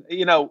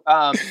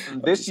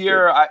this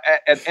year, at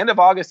the end of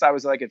August, I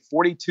was like at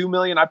 42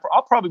 million.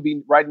 I'll probably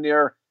be right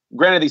near.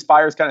 Granted, these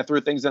fires kind of threw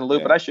things in a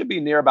loop, but I should be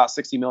near about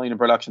 60 million in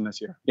production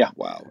this year. Yeah.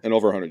 Wow. And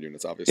over 100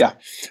 units, obviously. Yeah.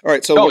 All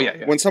right. So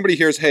when somebody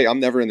hears, hey,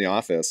 I'm never in the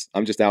office,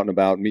 I'm just out and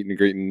about meeting and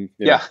greeting.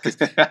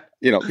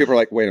 People are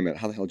like, wait a minute,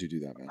 how the hell did you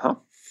do that, man? Huh?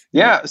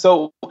 Yeah.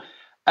 So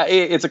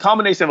it's a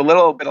combination of a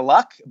little bit of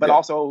luck, but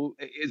also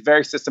it's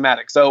very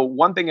systematic. So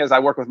one thing is I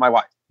work with my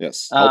wife.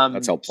 Yes.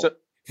 That's helpful.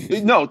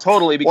 No,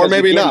 totally. Because or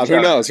maybe not. Who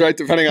knows, right?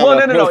 Depending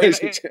on the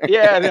relationship.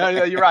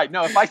 You're right.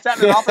 No, if I sat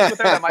in an office with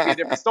her, that might be a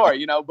different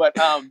story, But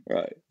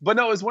right. But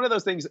no, it's one of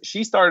those things.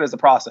 She started as a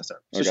processor.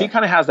 So she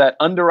kind of has that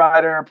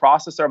underwriter,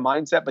 processor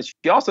mindset, but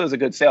she also is a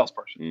good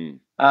salesperson.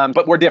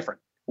 But we're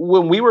different.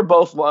 When we were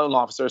both loan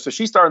officers, so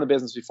she started in the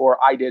business before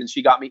I did, and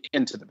she got me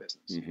into the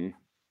business. Mm-hmm.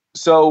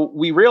 So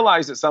we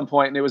realized at some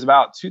point, and it was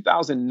about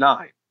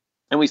 2009,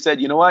 and we said,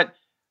 you know what?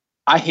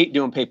 I hate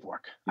doing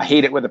paperwork. I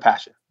hate it with a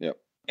passion. Yep.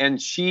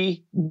 And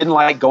she didn't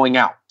like going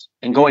out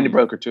and going to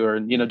broker tour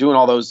and, doing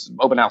all those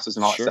open houses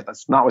and all that stuff.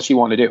 That's not what she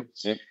wanted to do.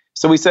 Yep.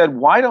 So we said,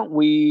 why don't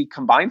we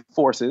combine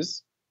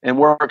forces and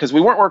work? Because we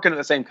weren't working at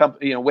the same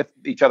company, with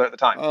each other at the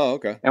time. Oh,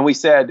 okay. And we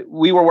said,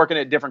 we were working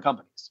at different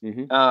companies.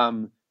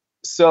 Mm-hmm.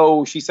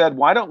 So she said,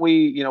 why don't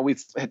we, we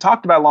had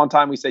talked about it a long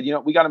time. We said,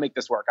 we got to make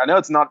this work. I know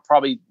it's not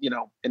probably, in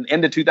the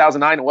end of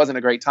 2009, it wasn't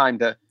a great time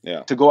to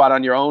go out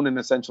on your own and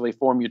essentially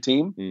form your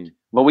team.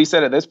 But we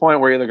said at this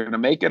point, we're either going to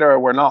make it or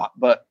we're not.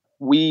 But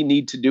we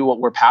need to do what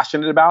we're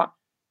passionate about.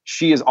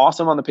 She is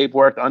awesome on the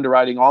paperwork, the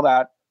underwriting, all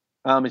that.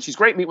 And she's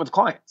great meeting with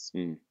clients.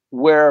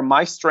 Where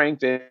my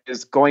strength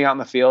is going out in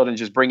the field and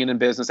just bringing in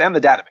business and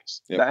the database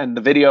and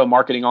the video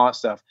marketing, all that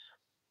stuff.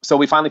 So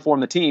we finally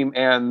formed the team.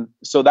 And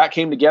so that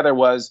came together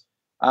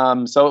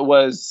so it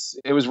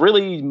was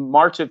really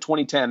March of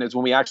 2010 is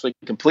when we actually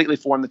completely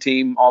formed the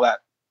team, all that.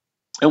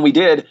 And we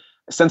did.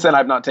 Since then,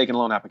 I've not taken a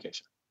loan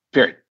application,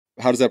 period.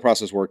 How does that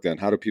process work then?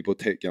 How do people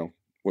take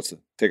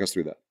us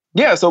through that?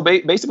 Yeah. So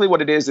basically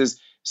what it is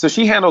so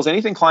she handles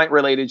anything client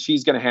related,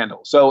 she's going to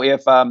handle. So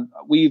if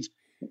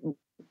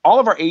all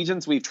of our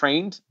agents we've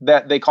trained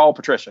that they call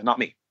Patricia, not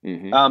me.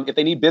 Mm-hmm. If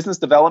they need business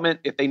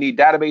development, if they need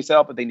database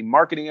help, if they need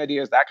marketing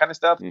ideas, that kind of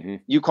stuff,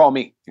 you call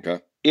me.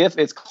 Okay. If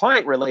it's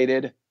client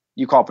related,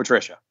 you call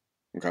Patricia.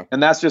 Okay.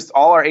 And that's just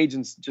all our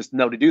agents just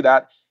know to do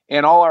that.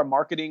 And all our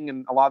marketing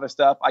and a lot of the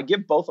stuff, I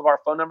give both of our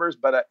phone numbers,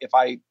 but if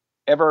I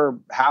ever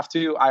have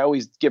to, I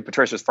always give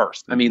Patricia's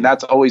first. I mean,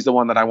 that's always the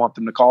one that I want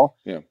them to call.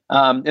 Yeah.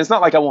 It's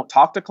not like I won't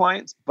talk to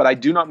clients, but I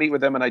do not meet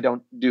with them and I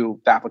don't do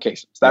the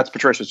applications. That's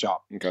Patricia's job.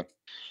 Okay.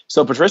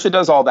 So Patricia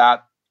does all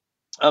that.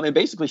 And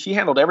basically she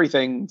handled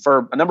everything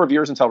for a number of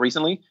years until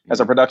recently as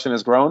our production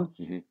has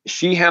grown.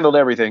 She handled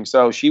everything.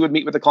 So she would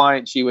meet with the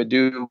client. She would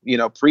do,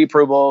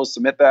 pre-approvals,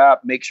 submit that,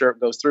 make sure it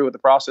goes through with the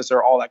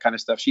processor, all that kind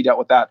of stuff. She dealt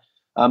with that.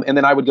 And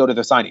then I would go to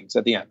the signings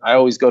at the end. I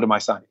always go to my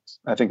signings.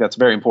 I think that's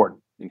very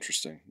important.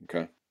 Interesting.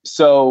 Okay.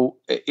 So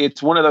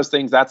it's one of those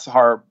things. That's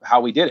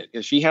how we did it.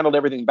 Is she handled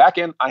everything back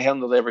end. I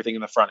handled everything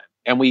in the front end,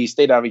 and we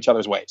stayed out of each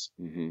other's ways.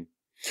 Mm-hmm.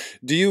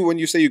 Do you, when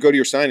you say you go to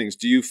your signings,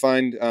 do you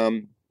find,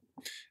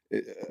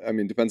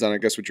 depends on, I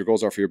guess, what your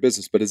goals are for your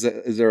business, but is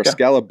there a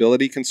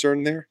scalability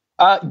concern there?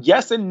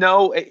 Yes and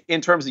no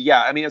in terms of,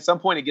 at some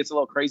point it gets a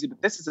little crazy,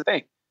 but this is the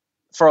thing.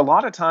 For a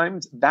lot of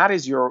times, that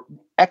is your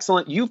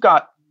excellent, you've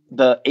got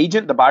the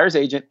agent, the buyer's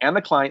agent, and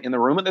the client in the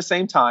room at the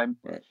same time.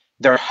 Right.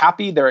 They're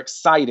happy, they're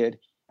excited,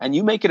 and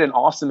you make it an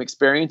awesome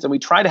experience. And we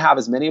try to have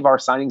as many of our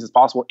signings as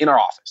possible in our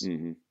office.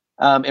 Mm-hmm.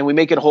 And we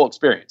make it a whole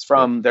experience,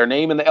 from their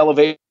name in the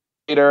elevator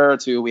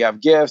to we have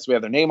gifts, we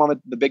have their name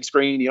on the big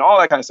screen, all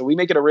that kind of stuff. We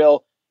make it a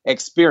real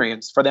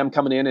experience for them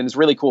coming in, and it's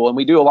really cool. And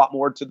we do a lot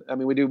more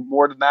we do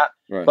more than that,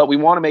 Right. but we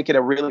want to make it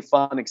a really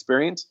fun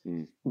experience.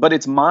 But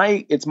it's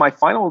my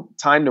final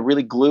time to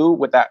really glue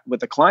with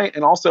the client,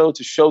 and also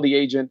to show the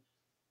agent,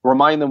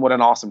 remind them what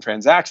an awesome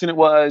transaction it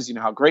was,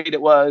 how great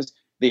it was,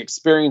 the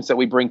experience that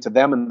we bring to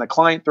them and the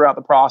client throughout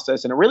the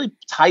process. And it really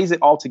ties it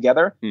all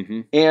together.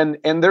 And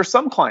there's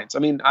some clients,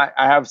 I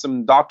have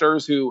some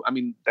doctors who,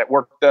 that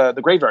work the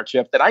graveyard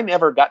shift that I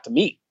never got to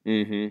meet.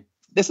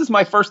 This is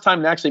my first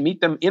time to actually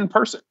meet them in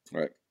person.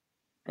 Right.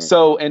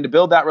 So, and to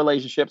build that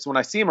relationship. So when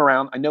I see them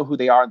around, I know who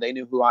they are. They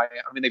knew who I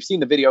am. They've seen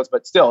the videos,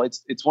 but still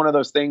it's one of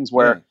those things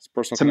where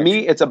to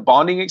me, it's a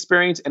bonding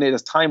experience, and it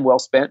is time well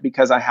spent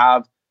because I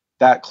have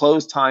that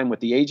close time with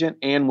the agent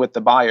and with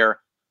the buyer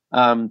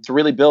to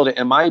really build it.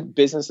 And my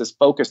business is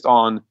focused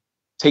on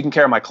taking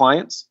care of my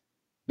clients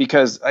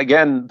because,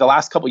 again, the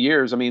last couple of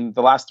years, the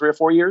last 3 or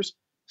 4 years,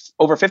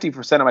 over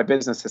 50% of my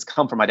business has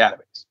come from my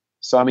database.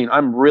 So,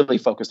 I'm really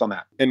focused on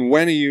that. And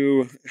when are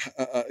you,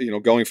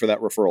 going for that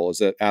referral? Is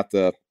it at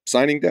the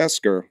signing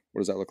desk, or what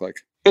does that look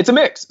like? It's a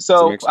mix.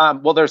 So,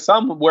 there's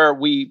some where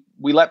we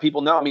let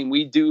people know.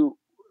 We do,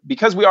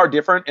 because we are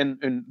different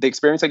and the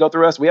experience they go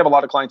through us, we have a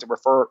lot of clients that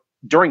refer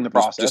during the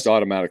process. Just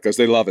automatic because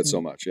they love it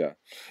so much. Yeah.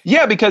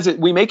 Yeah, because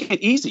we make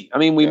it easy.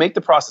 We make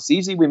the process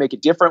easy. We make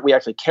it different. We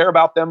actually care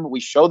about them.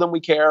 We show them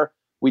we care.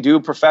 We do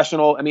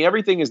professional.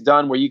 Everything is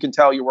done where you can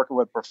tell you're working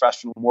with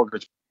professional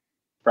mortgage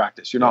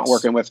practice. You're not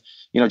working with,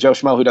 Joe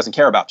Schmo who doesn't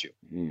care about you.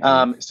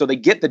 So they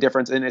get the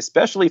difference. And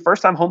especially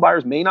first time home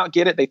buyers may not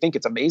get it. They think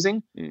it's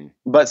amazing,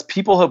 but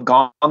people who have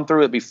gone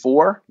through it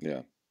before.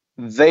 Yeah.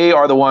 They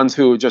are the ones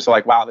who just are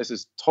like, wow, this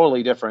is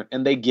totally different.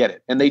 And they get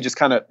it. And they just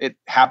it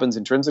happens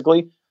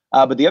intrinsically.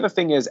 But the other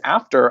thing is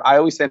after, I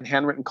always send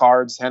handwritten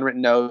cards,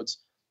 handwritten notes,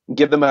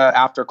 give them a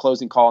after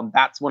closing call. And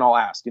that's when I'll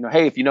ask,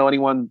 hey, if you know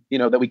anyone,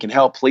 that we can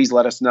help, please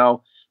let us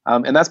know.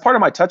 And that's part of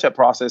my touch-up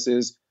process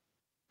is,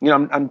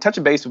 I'm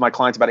touching base with my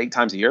clients about 8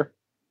 times a year.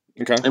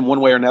 Okay. In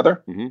one way or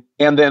another.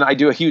 And then I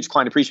do a huge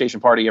client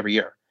appreciation party every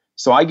year.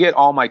 So I get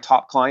all my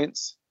top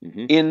clients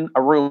in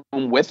a room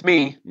with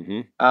me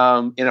in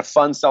a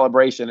fun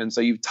celebration. And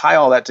so you tie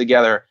all that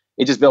together,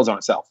 it just builds on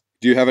itself.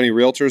 Do you have any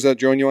realtors that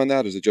join you on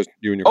that? Is it just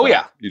you and your client? Oh,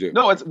 yeah. You do?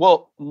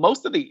 No,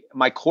 most of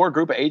my core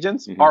group of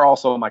agents are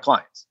also my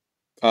clients.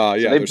 Yeah,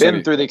 so they've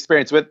been through the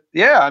experience with,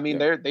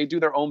 they do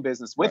their own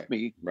business with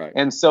me. Right.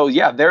 And so,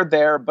 they're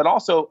there, but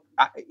also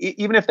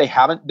even if they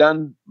haven't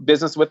done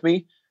business with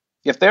me,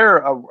 if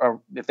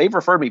they've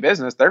referred me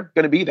business, they're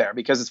going to be there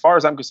because as far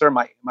as I'm concerned,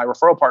 my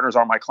referral partners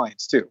are my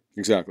clients too.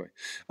 Exactly.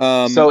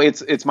 So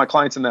it's my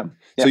clients and them.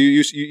 Yeah. So you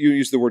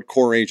use the word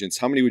core agents.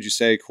 How many would you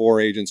say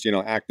core agents,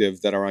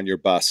 active that are on your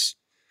bus?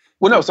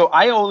 Well, no. So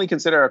I only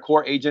consider a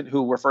core agent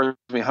who refers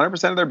me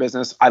 100% of their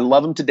business. I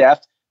love them to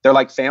death. They're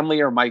like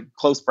family or my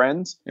close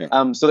friends.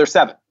 Yeah. So there's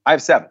 7. I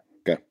have 7.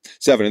 Okay.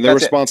 7. And they're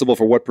responsible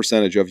for what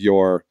percentage of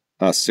your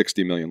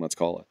 60 million, let's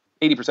call it?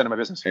 80% of my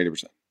business.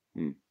 80%.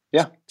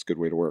 Yeah. It's a good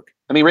way to work.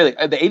 Really,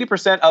 the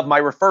 80% of my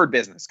referred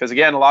business, because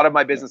again, a lot of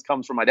my business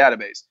comes from my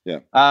database. Yeah.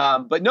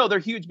 But no, they're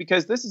huge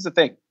because this is the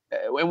thing.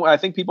 I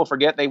think people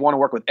forget they want to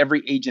work with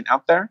every agent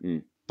out there.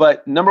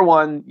 But number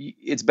one,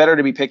 it's better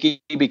to be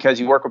picky because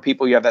you work with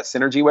people you have that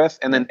synergy with,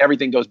 and then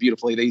everything goes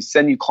beautifully. They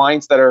send you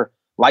clients that are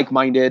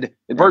like-minded,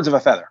 birds of a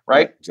feather,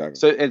 right? Exactly.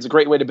 So it's a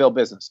great way to build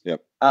business.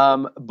 Yep.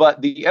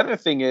 But the other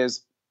thing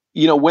is,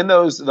 when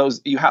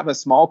those you have a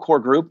small core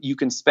group, you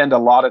can spend a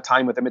lot of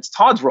time with them. It's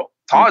Todd's rule.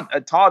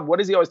 Todd, what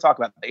does he always talk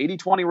about? The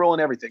 80-20 rule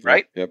and everything,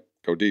 right? Yep.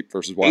 Go deep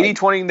versus wide.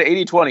 80-20, the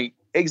 80-20.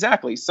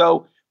 Exactly.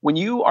 So when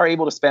you are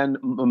able to spend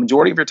a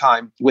majority of your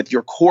time with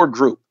your core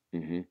group,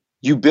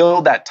 you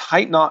build that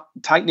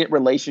tight-knit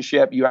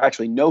relationship. You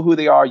actually know who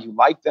they are. You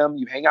like them.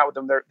 You hang out with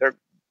them. They're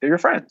your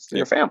friends. They're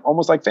your family,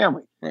 almost like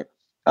family. Right.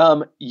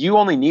 You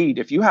only need,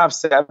 if you have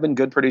 7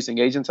 good producing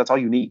agents, that's all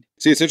you need.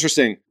 See, it's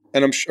interesting.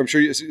 And I'm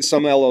sure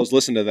some LOs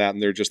listen to that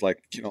and they're just like,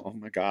 oh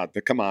my God,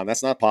 come on,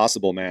 that's not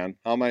possible, man.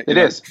 How am I? It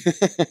is.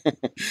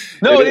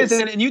 No, it is.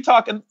 And you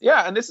talk, and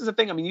this is the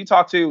thing. You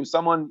talk to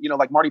someone,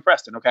 like Marty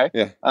Preston, okay?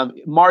 Yeah.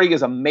 Marty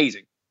is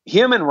amazing.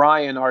 Him and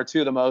Ryan are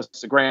two of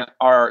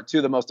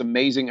the most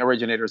amazing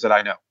originators that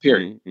I know,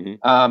 period.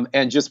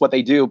 And just what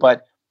they do.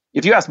 But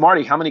if you ask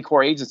Marty, how many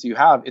core agents do you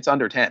have? It's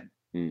under 10.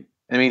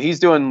 He's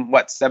doing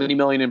 70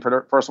 million in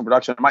personal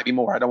production. It might be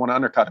more. I don't want to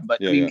undercut him,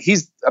 but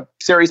he's a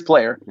serious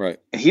player. Right.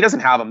 And he doesn't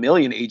have a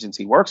million agents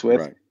he works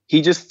with. Right.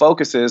 He just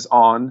focuses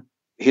on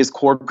his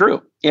core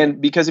group. And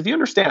because if you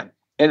understand,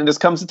 and this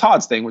comes to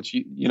Todd's thing, which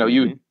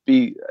you'd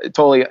be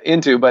totally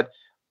into, but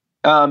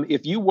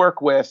if you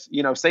work with,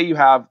 say you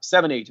have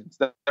 7 agents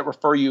that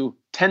refer you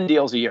 10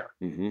 deals a year,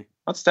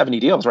 that's 70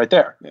 deals right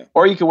there. Yeah.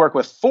 Or you could work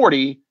with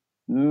 40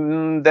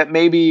 that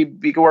maybe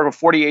you can work with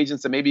 40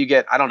 agents that maybe you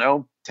get,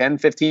 10,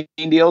 15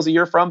 deals a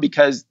year from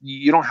because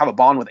you don't have a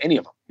bond with any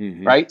of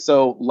them. Right.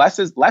 So less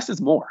is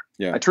more.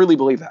 Yeah. I truly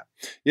believe that.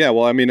 Yeah.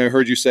 Well, I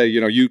heard you say,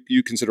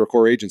 you consider a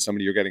core agent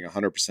somebody you're getting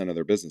 100% of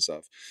their business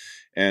of.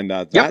 And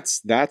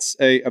that's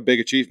a big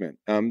achievement.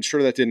 I'm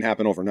sure that didn't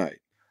happen overnight.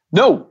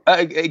 No,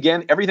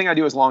 again, everything I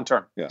do is long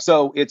term. Yeah.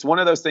 So it's one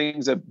of those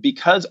things of,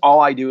 because all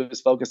I do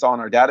is focus on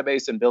our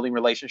database and building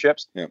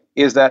relationships, Yeah.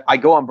 is that I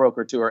go on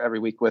broker tour every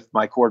week with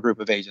my core group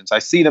of agents. I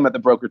see them at the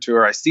broker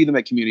tour. I see them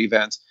at community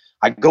events.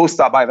 I go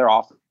stop by their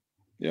office.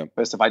 Yeah.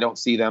 If I don't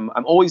see them,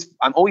 I'm always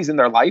in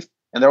their life,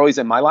 and they're always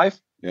in my life.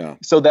 Yeah.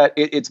 So that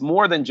it's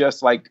more than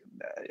just like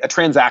a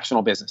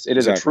transactional business. It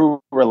is a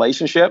true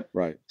relationship.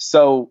 Right.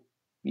 So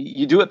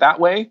you do it that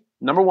way.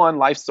 Number one,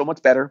 life's so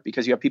much better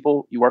because you have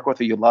people you work with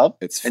who you love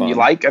It's and fun. you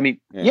like. I mean,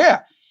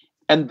 yeah.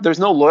 And there's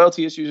no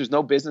loyalty issues. There's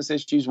no business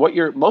issues.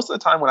 Most of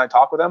the time when I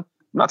talk with them,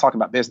 I'm not talking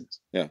about business.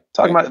 Yeah.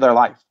 Talking about their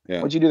life. Yeah.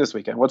 What'd you do this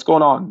weekend? What's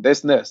going on?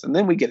 This and this. And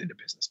then we get into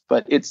business.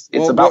 But it's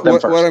about them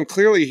first. What I'm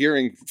clearly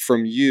hearing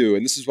from you,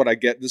 and this is what I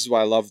get, this is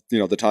why I love,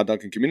 the Todd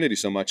Duncan community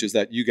so much, is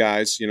that you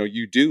guys,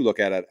 you do look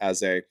at it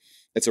as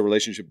it's a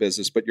relationship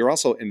business, but you're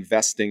also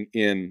investing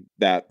in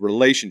that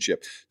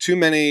relationship. Too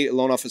many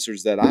loan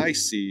officers that I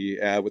see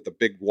with the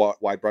big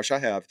wide brush I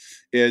have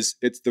it's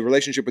the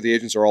relationship with the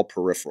agents are all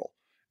peripheral.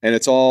 And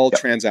it's all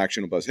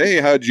transactional buzz. Hey,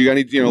 how did you got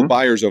any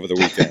buyers over the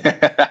weekend?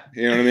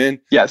 You know what I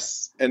mean?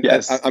 Yes. And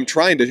yes. I'm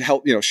trying to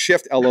help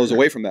shift LOs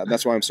away from that. And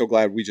that's why I'm so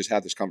glad we just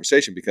had this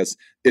conversation, because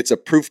it's a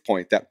proof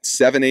point that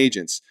 7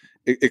 agents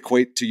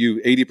equate to you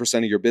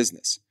 80% of your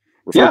business,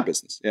 referred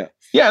business. Yeah.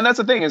 Yeah, and that's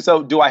the thing. And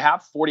so, do I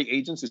have 40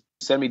 agents who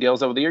send me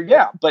deals over the year?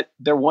 Yeah, but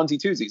they're onesie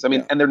twosies. I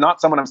mean, and they're not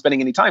someone I'm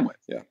spending any time with.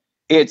 Yeah.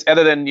 It's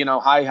other than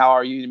hi, how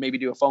are you? Maybe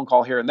do a phone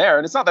call here and there.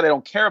 And it's not that I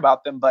don't care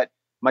about them, but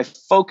my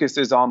focus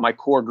is on my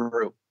core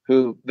group.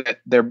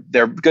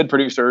 They're good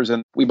producers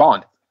and we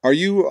bond. Are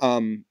you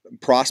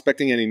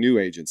prospecting any new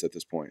agents at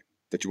this point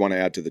that you want to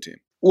add to the team?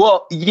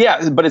 Well,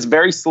 yeah, but it's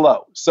very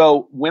slow.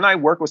 So when I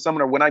work with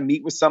someone or when I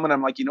meet with someone,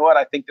 I'm like, you know what?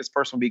 I think this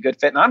person would be a good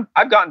fit. And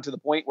I've gotten to the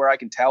point where I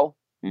can tell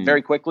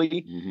very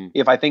quickly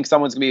if I think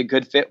someone's going to be a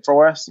good fit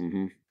for us.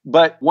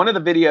 But one of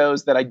the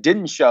videos that I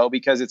didn't show,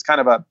 because it's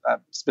kind of a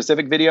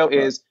specific video,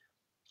 is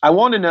I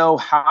want to know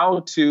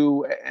how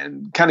to,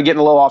 and kind of getting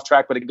a little off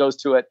track, but it goes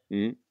to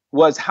it,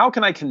 was how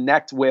can I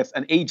connect with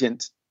an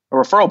agent, a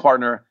referral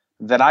partner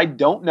that I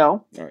don't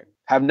know,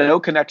 have no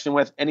connection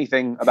with,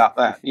 anything about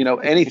that,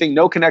 anything,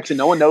 no connection,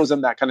 no one knows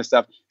them, that kind of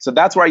stuff. So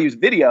that's where I use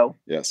video.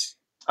 Yes.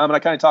 And I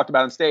kind of talked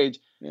about on stage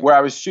where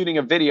I was shooting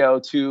a video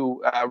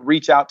to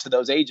reach out to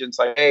those agents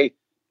like, hey,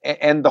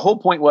 and the whole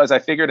point was I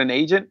figured an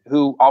agent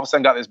who all of a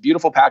sudden got this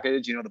beautiful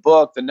package, the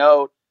book, the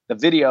note, the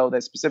video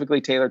that's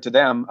specifically tailored to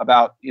them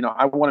about,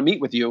 I want to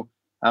meet with you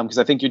because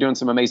I think you're doing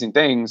some amazing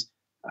things.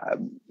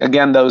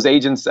 Again, those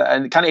agents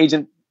and the kind of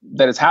agent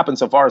that has happened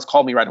so far has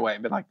called me right away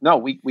and been like, no,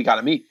 we got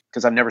to meet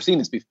because I've never seen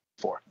this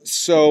before.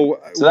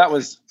 So that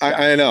was,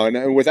 I know.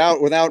 And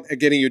without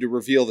getting you to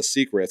reveal the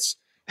secrets,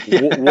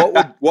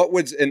 what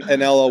would an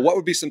LO, what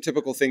would be some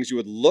typical things you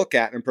would look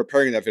at in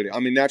preparing that video? I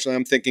mean, naturally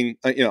I'm thinking,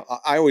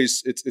 I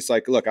always, it's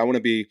like, look, I want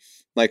to be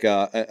like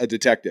a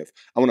detective.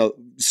 I want to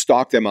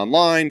stalk them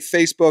online,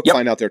 Facebook,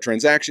 find out their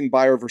transaction,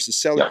 buyer versus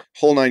seller,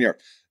 whole 9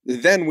 yards.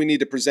 Then we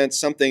need to present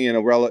something in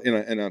a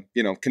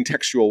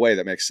contextual way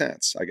that makes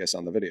sense, I guess,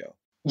 on the video.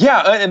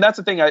 Yeah, and that's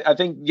the thing. I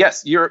think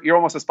yes, you're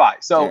almost a spy.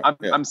 So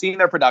I'm seeing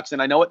their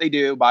production. I know what they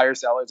do, buyers,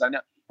 sellers.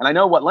 I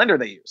know what lender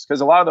they use because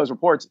a lot of those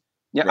reports.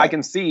 Yeah, I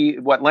can see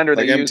what lender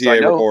they use.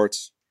 MTA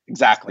reports.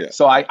 Exactly. Yeah.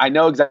 So I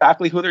know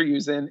exactly who they're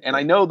using, and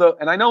I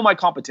know my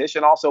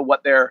competition also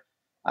what their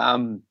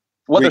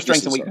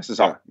strengths and weaknesses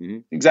are. Mm-hmm.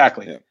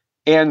 Exactly. Yeah.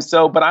 And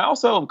so, but I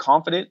also am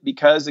confident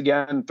because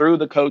again, through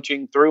the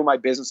coaching, through my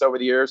business over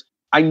the years,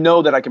 I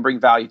know that I can bring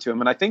value to them.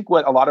 And I think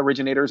what a lot of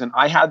originators, and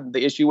I had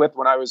the issue with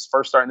when I was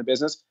first starting the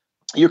business,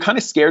 you're kind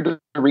of scared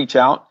to reach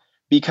out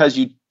because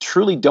you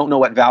truly don't know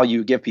what value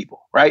you give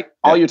people, right?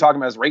 All you're talking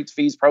about is rates,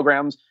 fees,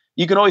 programs.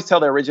 You can always tell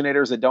the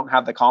originators that don't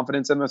have the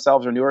confidence in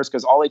themselves or newers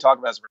because all they talk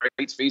about is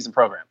rates, fees, and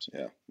programs.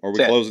 Yeah. Or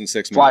we close in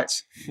 6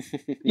 months.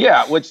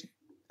 Yeah. Which,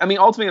 I mean,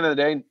 ultimately, at the end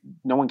of the day,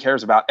 no one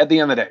cares about at the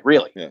end of the day,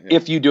 really,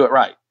 if you do it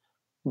right.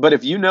 But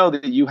if you know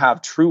that you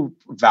have true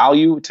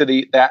value to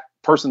that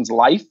person's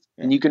life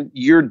and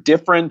you're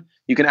different,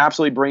 you can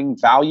absolutely bring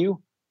value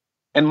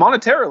and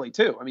monetarily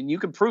too. I mean, you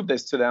can prove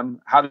this to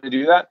them, how to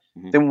do that.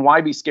 Then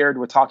why be scared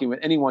with talking with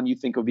anyone you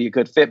think would be a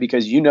good fit?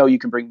 Because you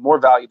can bring more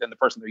value than the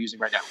person they're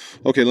using right now.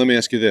 Okay, let me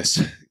ask you this.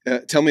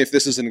 Tell me if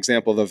this is an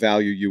example of the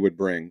value you would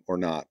bring or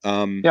not.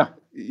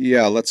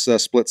 Yeah, let's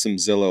split some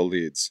Zillow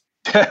leads.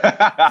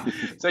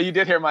 So you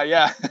did hear my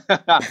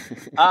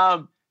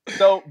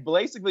So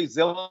basically,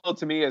 Zillow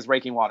to me is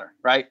raking water,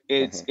 right?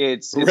 It's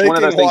one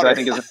of those things that I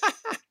think is,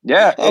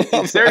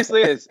 it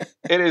seriously is.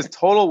 It is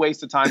total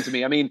waste of time to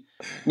me. I mean,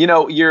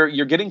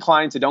 you're getting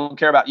clients that don't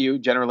care about you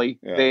generally.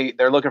 Yeah.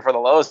 They're looking for the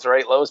lowest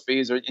rate, lowest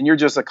fees, and you're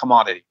just a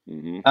commodity.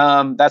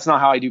 That's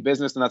not how I do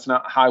business, and that's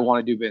not how I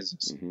want to do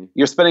business.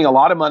 You're spending a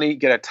lot of money,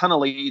 get a ton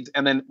of leads,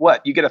 and then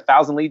what? You get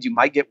 1,000 leads, you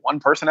might get one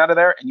person out of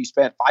there, and you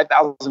spent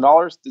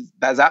 $5,000.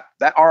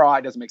 That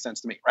ROI doesn't make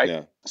sense to me, right?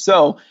 Yeah.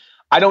 So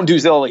I don't do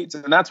Zillow leads.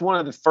 And that's one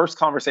of the first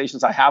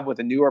conversations I have with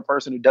a newer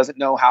person who doesn't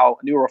know a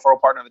newer referral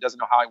partner that doesn't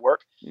know how I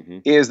work,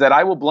 is that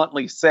I will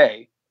bluntly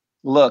say,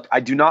 look, I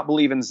do not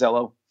believe in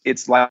Zillow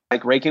it's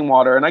like raking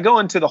water. And I go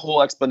into the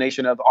whole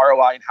explanation of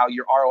ROI and how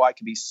your ROI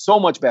can be so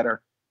much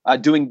better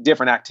doing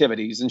different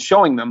activities and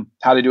showing them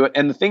how to do it.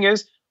 And the thing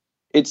is,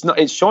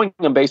 it's showing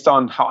them based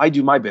on how I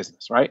do my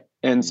business, right?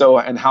 And so,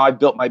 and how I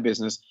built my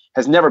business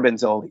has never been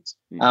Zillow leads.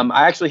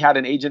 I actually had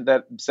an agent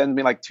that sends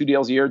me like 2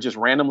 deals a year, just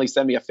randomly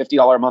send me a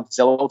 $50 a month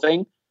Zillow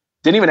thing.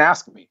 Didn't even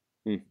ask me.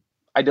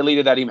 I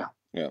deleted that email.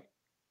 Yeah.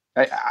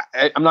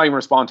 I'm not even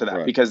responding to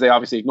that because they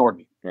obviously ignored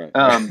me. Right.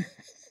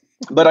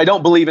 But I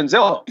don't believe in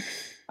Zillow.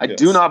 I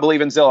do not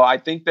believe in Zillow. I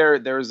think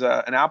there's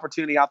an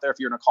opportunity out there if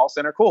you're in a call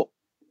center, cool.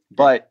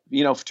 But,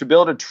 to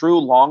build a true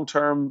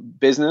long-term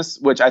business,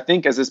 which I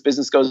think as this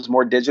business goes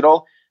more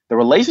digital, the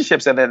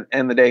relationships at the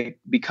end of the day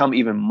become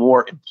even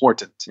more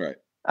important. Right.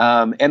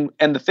 And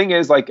the thing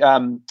is, like,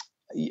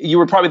 you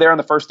were probably there on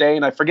the first day,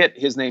 and I forget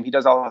his name. He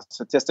does all the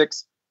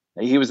statistics.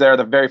 He was there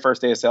the very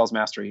first day of Sales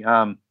Mastery.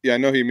 Yeah, I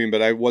know who you mean,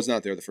 but I was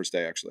not there the first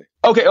day, actually.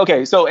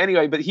 Okay. So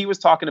anyway, but he was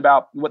talking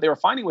about what they were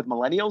finding with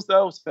millennials,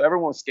 though. So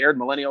everyone was scared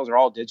millennials are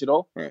all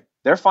digital. Right.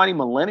 They're finding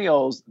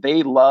millennials,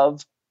 they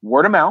love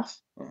word of mouth,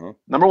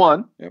 number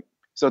one. Yep.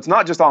 So it's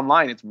not just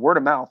online, it's word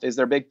of mouth is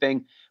their big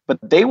thing. But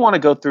they want to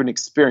go through an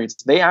experience.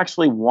 They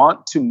actually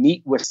want to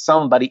meet with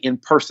somebody in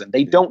person.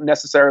 They don't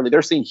necessarily,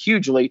 they're seeing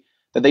hugely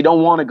that they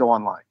don't want to go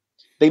online.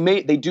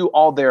 They do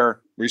all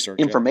their research,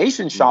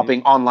 information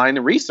shopping online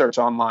and research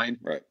online,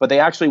 but they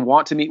actually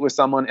want to meet with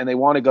someone and they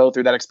want to go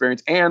through that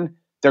experience, and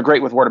they're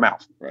great with word of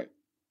mouth. Right.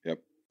 Yep.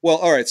 Well,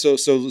 all right. So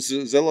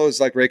Zillow is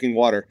like raking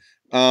water.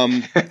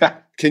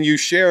 Can you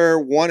share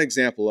one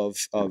example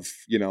of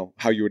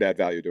how you would add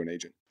value to an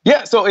agent?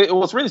 Yeah. So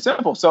it's really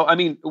simple. So, I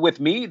mean,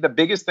 with me, the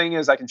biggest thing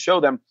is I can show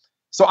them.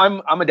 So I'm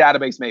a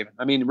database maven.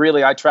 I mean,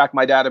 really, I track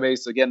my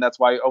database. Again, that's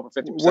why over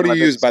 50% What do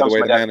you use, by the way,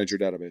 to manage your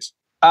database?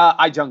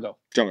 iDjango.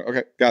 Django.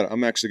 Okay, got it.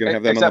 I'm actually going to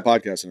have them on the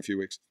podcast in a few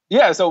weeks.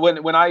 Yeah. So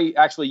when I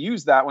actually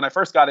used that, when I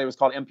first got it, it was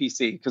called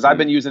MPC because I've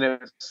been using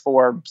it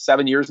for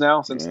 7 years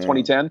now, since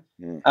 2010.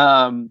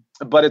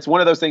 But it's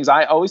one of those things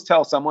I always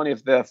tell someone,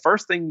 if the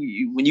first thing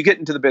when you get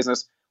into the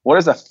business, what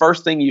is the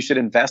first thing you should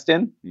invest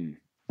in?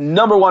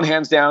 Number one,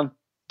 hands down,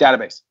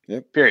 database.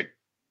 Yep. Period.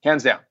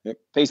 Hands down. Yep.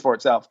 Pays for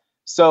itself.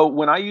 So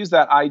when I use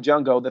that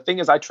iDjango, the thing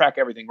is I track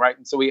everything, right?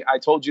 And so I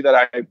told you that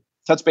I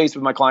touch base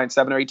with my clients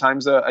 7 or 8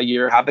 times a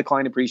year, have the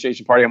client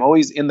appreciation party. I'm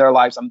always in their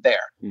lives. I'm there.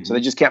 So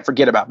they just can't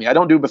forget about me. I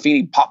don't do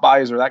Buffini pop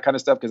buys or that kind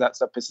of stuff because that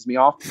stuff pisses me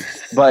off.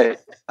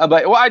 But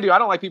well, I do. I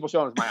don't like people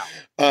showing us my house.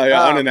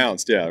 Yeah,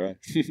 unannounced. Yeah,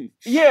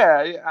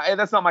 right.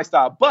 That's not my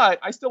style. But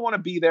I still want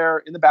to be there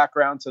in the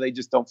background so they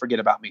just don't forget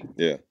about me.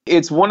 Yeah.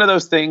 It's one of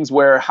those things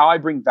where how I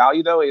bring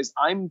value, though, is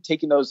I'm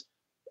taking those.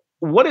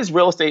 What is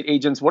real estate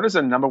agents? What is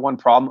their number one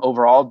problem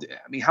overall?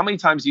 I mean, how many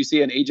times do you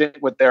see an agent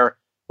with their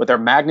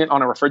magnet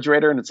on a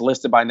refrigerator and it's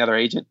listed by another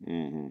agent?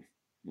 I'm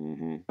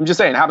just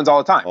saying, it happens all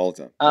the time. All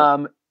the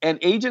time. And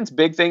agents'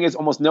 big thing is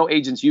almost no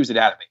agents use a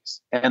database,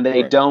 and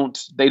they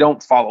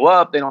don't follow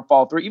up. They don't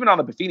follow through. Even on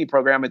the Buffini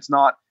program,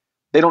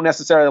 they don't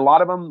necessarily, a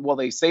lot of them, well,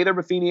 they say they're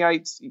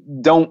Buffiniites,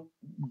 don't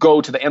go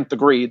to the nth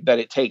degree that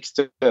it takes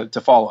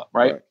to follow up.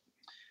 Right.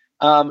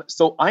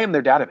 So I am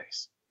their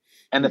database.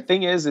 And the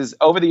thing is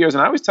over the years,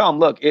 and I always tell them,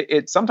 look,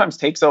 it sometimes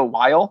takes a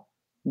while.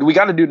 We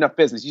got to do enough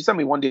business. You send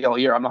me 1 deal a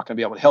year, I'm not going to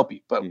be able to help you.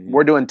 But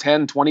we're doing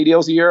 10, 20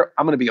 deals a year,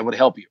 I'm going to be able to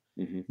help you.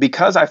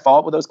 Because I follow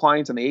up with those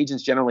clients and the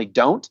agents generally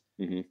don't.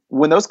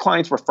 When those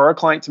clients refer a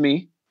client to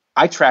me,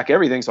 I track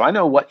everything. So I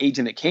know what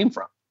agent it came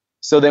from.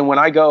 So then when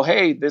I go,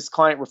 hey, this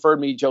client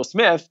referred me Joe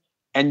Smith,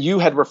 and you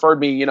had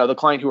referred me, the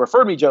client who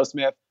referred me Joe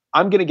Smith,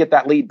 I'm going to get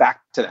that lead back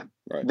to them.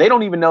 Right. They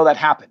don't even know that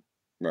happened.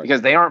 Right.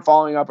 Because they aren't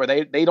following up, or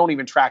they don't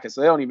even track it.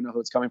 So they don't even know who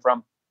it's coming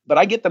from. But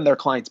I get them their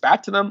clients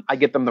back to them. I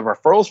get them the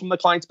referrals from the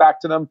clients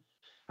back to them.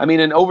 I mean,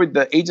 and over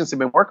the agents have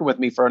been working with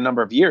me for a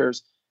number of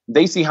years.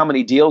 They see how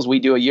many deals we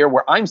do a year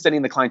where I'm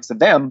sending the clients to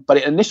them, but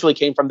it initially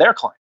came from their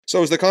client.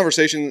 So is the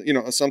conversation,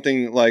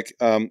 something like,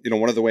 one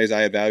of the ways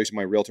I add value to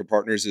my realtor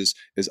partners is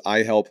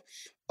I help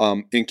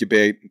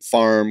incubate,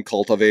 farm,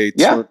 cultivate,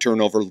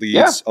 turnover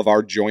leads of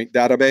our joint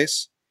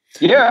database.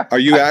 Yeah. Are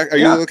you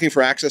looking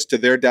for access to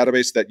their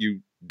database that you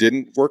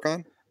didn't work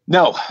on?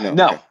 No.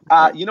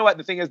 Okay. You know what?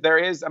 The thing is,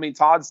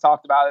 Todd's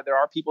talked about it. There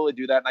are people that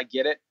do that, and I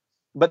get it.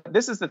 But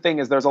this is the thing: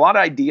 is there's a lot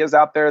of ideas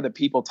out there that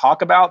people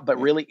talk about, but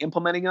really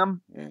implementing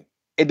them,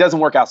 it doesn't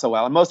work out so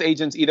well. And most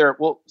agents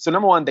so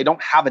number one, they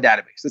don't have a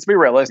database. Let's be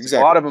realistic.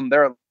 Exactly. A lot of them,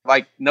 they're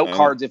like note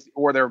cards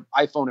or their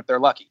iPhone if they're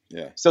lucky.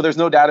 Yeah. So there's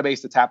no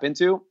database to tap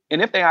into.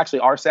 And if they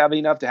actually are savvy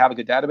enough to have a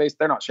good database,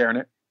 they're not sharing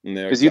it.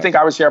 Because you think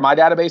I would share my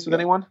database with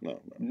anyone?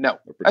 No.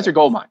 That's your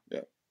gold mine.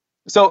 Yeah.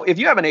 So if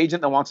you have an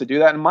agent that wants to do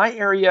that, in my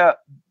area,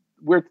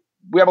 we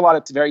have a lot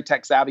of very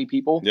tech savvy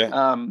people.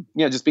 Yeah.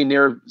 Just being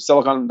near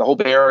Silicon, the whole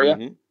Bay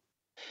Area.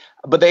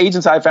 But the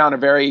agents I found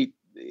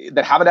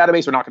that have a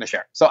database are not going to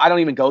share. So I don't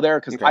even go there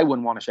because I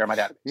wouldn't want to share my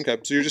database. Okay.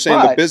 So you're just saying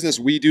the business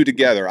we do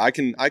together, I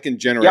can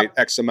generate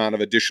X amount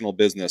of additional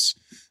business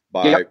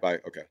by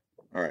okay.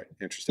 All right.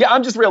 Interesting. Yeah,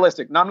 I'm just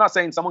realistic. Now, I'm not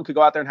saying someone could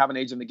go out there and have an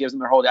agent that gives them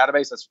their whole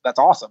database. That's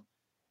awesome.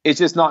 It's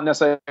just not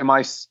necessarily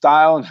my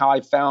style and how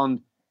I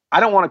found I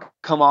don't want to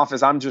come off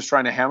as I'm just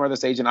trying to hammer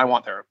this agent. I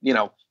want their,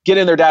 get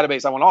in their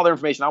database. I want all their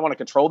information. I want to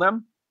control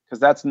them, because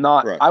that's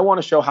not, Right. I want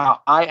to show how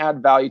I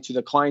add value to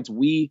the clients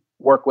we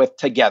work with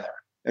together.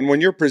 And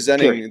when you're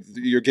presenting, Period.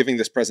 you're giving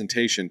this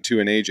presentation to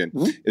an agent.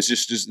 Mhm. It's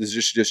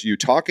just you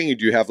talking.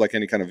 Do you have like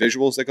any kind of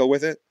visuals that go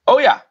with it? Oh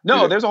yeah.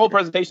 No, Yeah. there's a whole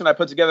presentation I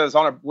put together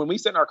that's when we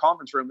sit in our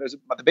conference room,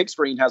 the big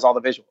screen has all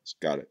the visuals.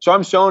 Got it. So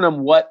I'm showing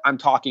them what I'm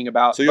talking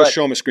about. So you'll but-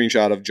 show them a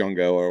screenshot of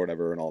Django or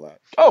whatever and all that.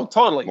 Oh,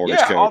 totally. Mortgage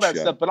Yeah, all coach, that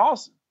yeah. stuff. But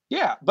also,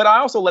 yeah. But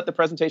I also let the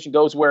presentation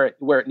go where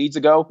it needs to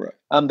go.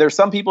 Right. There's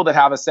some people that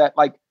have a set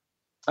like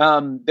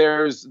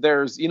there's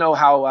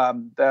how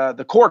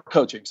the core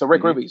coaching. So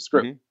Rick Mhm. Ruby's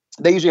group. Mhm.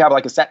 They usually have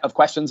like a set of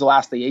questions they'll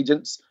ask the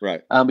agents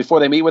Right.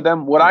 before they meet with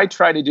them. What I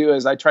try to do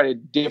is I try to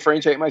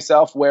differentiate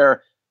myself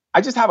where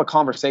I just have a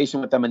conversation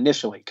with them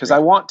initially, because I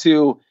want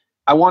to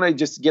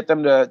just get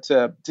them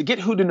to get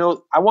who to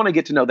know. I want to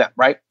get to know them,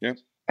 right? Yeah.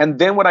 And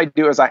then what I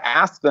do is I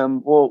ask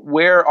them, well,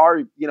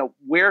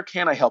 where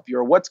can I help you,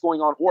 or what's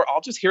going on? Or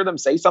I'll just hear them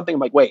say something. I'm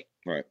like, wait,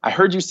 Right. I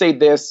heard you say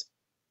this.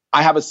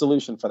 I have a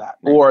solution for that.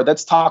 Right. Or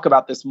let's talk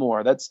about this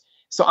more.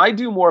 So I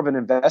do more of an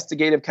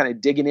investigative kind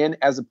of digging in,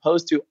 as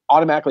opposed to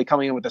automatically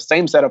coming in with the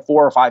same set of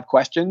 4 or 5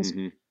 questions.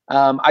 Mhm.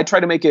 I try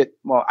to make it,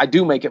 I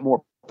do make it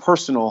more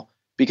personal,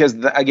 because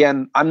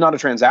again, I'm not a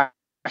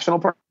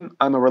transactional person.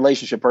 I'm a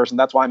relationship person.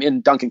 That's why I'm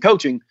in Duncan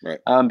Coaching, Right.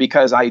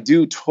 Because I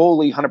do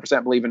totally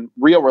 100% believe in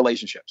real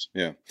relationships.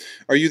 Yeah.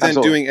 Are you then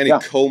Absolutely. doing any Yeah.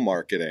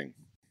 co-marketing?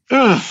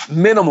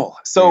 Minimal.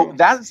 So Yeah.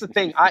 that's the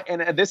thing.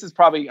 And this is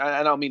probably,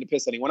 I don't mean to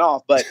piss anyone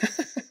off, but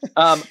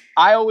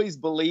I always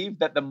believe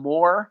that the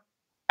more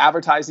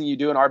advertising you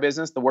do in our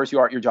business, the worse you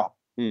are at your job.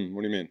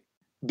 What do you mean?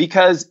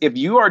 Because if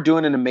you are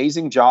doing an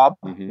amazing job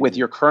Mhm. with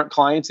your current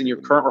clients and your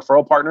current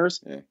referral partners,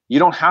 Yeah. you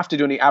don't have to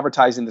do any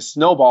advertising. The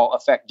snowball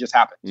effect just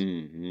happens.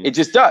 Mhm. It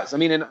just does. I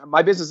mean, and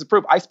my business is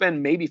proof. I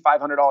spend maybe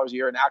 $500 a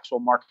year in actual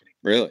marketing.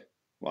 Really?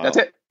 Wow. That's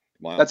it.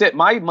 Wow. That's it.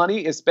 My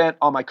money is spent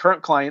on my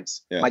current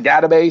clients, Yeah. my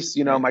database,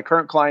 Yeah. my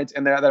current clients,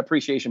 and that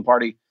appreciation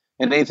party.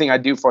 And anything I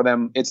do for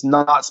them, it's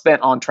not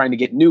spent on trying to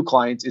get new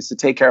clients. It's to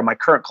take care of my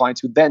current clients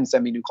who then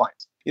send me new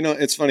clients.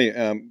 It's funny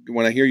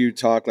when I hear you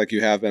talk like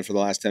you have been for the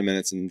last 10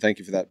 minutes, and thank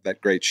you for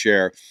that great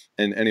share.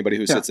 And anybody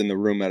who sits in the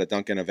room at a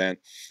Duncan event,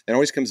 it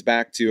always comes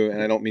back to,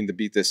 and I don't mean to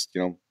beat this,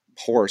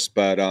 horse,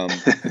 but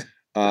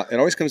it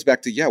always comes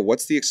back to,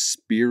 what's the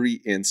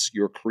experience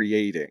you're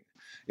creating?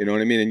 You know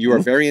what I mean? And you are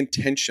very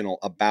intentional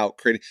about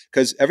creating,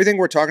 because everything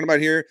we're talking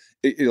about here,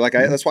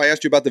 that's why I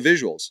asked you about the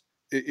visuals.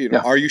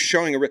 Are you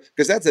showing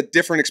because that's a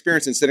different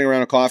experience than sitting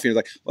around a coffee and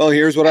like, well,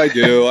 here's what I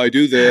do. I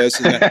do this.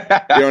 And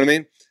that. You know what I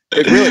mean?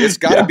 It's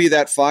got to be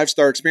that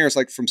 5-star experience,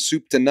 like from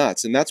soup to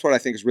nuts. And that's what I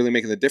think is really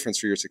making the difference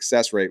for your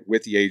success rate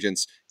with the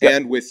agents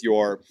and with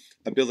your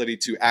ability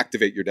to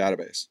activate your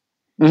database.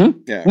 Mm-hmm.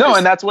 Yeah. No,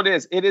 and that's what it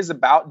is. It is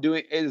about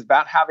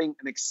having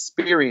an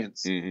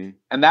experience. Mm-hmm.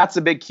 And that's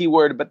a big key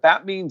word, but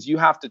that means you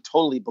have to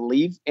totally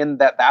believe in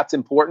that. That's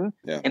important.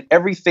 Yeah. And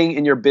everything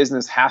in your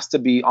business has to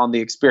be on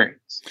the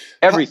experience.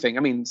 Everything.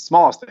 I mean,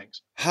 smallest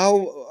things.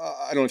 How,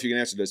 I don't know if you can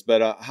answer this,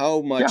 but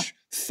how much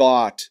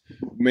thought,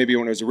 maybe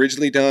when it was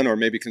originally done or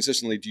maybe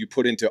consistently, do you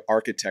put into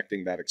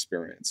architecting that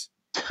experience?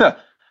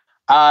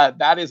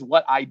 That is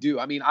what I do.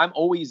 I mean, I'm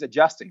always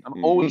adjusting.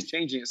 I'm always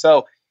changing it.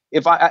 So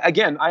if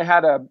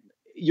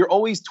you're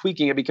always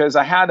tweaking it, because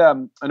I had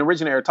an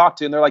originator talk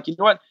to, and they're like, you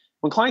know what?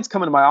 When clients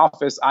come into my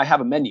office, I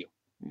have a menu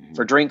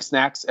for drinks,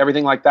 snacks,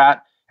 everything like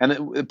that.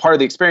 And part of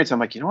the experience, I'm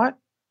like, you know what?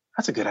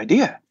 That's a good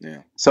idea.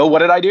 Yeah. So what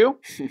did I do?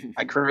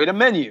 I create a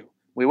menu.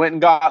 We went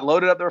and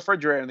loaded up the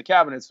refrigerator and the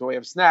cabinets. So we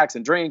have snacks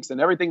and drinks and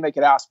everything they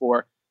could ask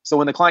for. So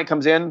when the client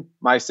comes in,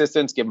 my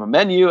assistants give them a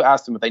menu,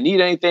 ask them if they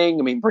need anything.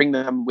 I mean, bring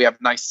them, we have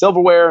nice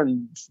silverware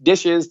and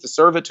dishes to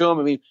serve it to them.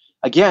 I mean,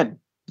 again,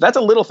 that's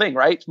a little thing,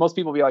 right? Most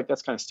people be like,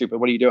 that's kind of stupid.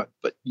 What are you doing?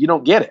 But you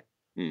don't get it.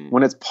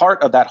 When it's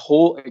part of that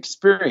whole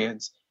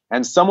experience,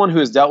 and someone who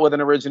has dealt with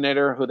an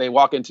originator who they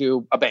walk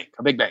into a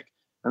big bank,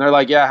 and they're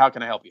like, yeah, how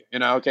can I help you?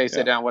 Okay,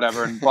 sit down,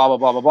 whatever, and blah, blah,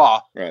 blah, blah,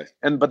 blah. Right.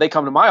 But they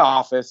come to my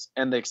office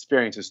and the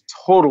experience is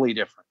totally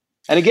different.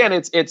 And again,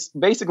 it's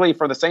basically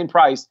for the same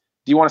price.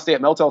 Do you want to stay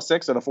at Motel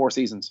 6 or the Four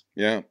Seasons?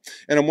 Yeah.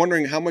 And I'm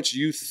wondering how much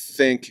you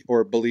think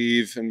or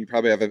believe, and you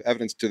probably have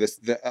evidence to this,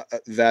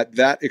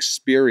 that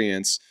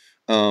experience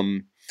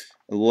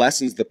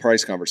lessens the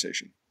price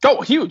conversation.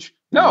 Oh, huge.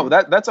 No,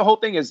 that's the whole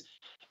thing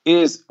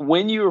is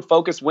when you're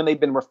focused, when they've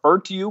been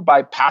referred to you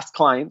by past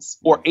clients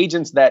or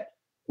agents that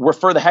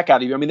refer the heck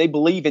out of you. I mean, they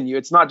believe in you.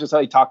 It's not just how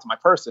you talk to my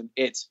person.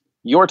 It's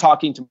you're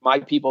talking to my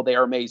people. They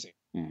are amazing.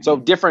 So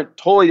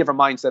totally different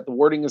mindset. The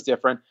wording is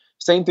different.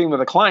 Same thing with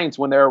the clients.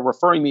 When they're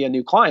referring me a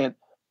new client,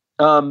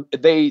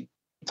 they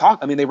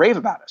rave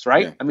about us,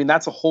 right? Yeah. I mean,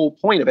 that's the whole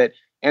point of it.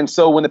 And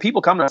so when the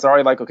people come to us, they're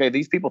already like, okay,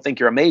 these people think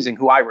you're amazing,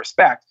 who I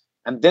respect.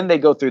 And then they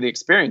go through the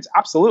experience.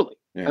 Absolutely.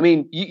 Yeah. I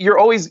mean, you're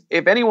always,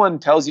 if anyone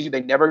tells you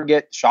they never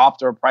get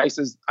shopped or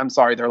prices, I'm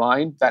sorry, they're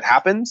lying. That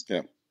happens.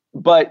 Yeah.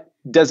 But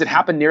does it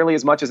happen nearly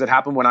as much as it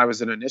happened when I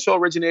was an initial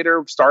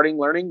originator starting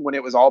learning, when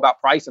it was all about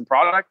price and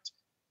product?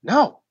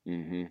 No.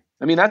 Mm-hmm.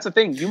 I mean, that's the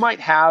thing. You might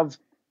have,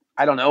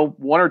 I don't know,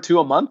 1 or 2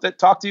 a month that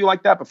talk to you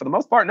like that. But for the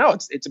most part, no,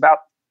 it's about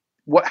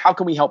how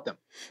can we help them?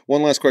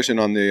 One last question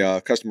on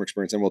the customer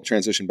experience, and we'll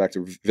transition back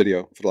to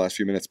video for the last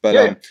few minutes.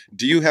 But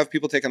do you have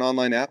people take an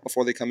online app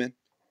before they come in?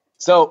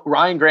 So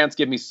Ryan Grant's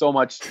give me so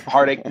much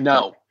heartache.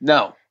 No,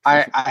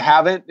 I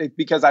haven't,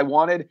 because I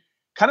wanted,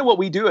 kind of what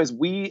we do is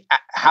we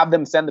have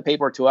them send the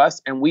paperwork to us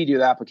and we do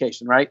the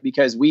application, right?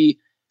 Because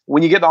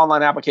when you get the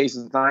online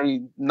applications,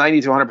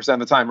 90 to 100% of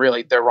the time,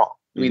 really, they're wrong.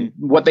 I mean,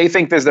 what they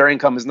think is their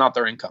income is not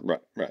their income.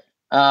 Right.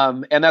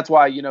 And that's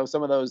why,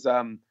 some of those,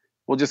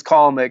 we'll just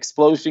call them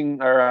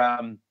explosion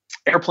or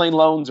airplane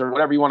loans or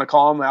whatever you want to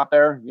call them out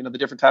there, the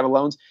different type of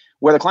loans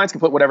where the clients can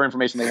put whatever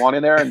information they want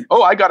in there. And,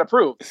 I got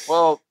approved.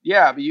 Well,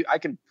 yeah, but I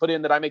can put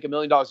in that I make $1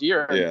 million a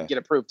year and get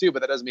approved too,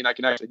 but that doesn't mean I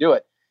can actually do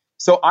it.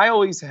 So I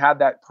always had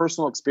that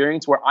personal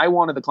experience where I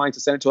wanted the client to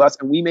send it to us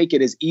and we make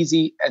it as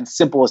easy and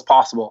simple as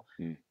possible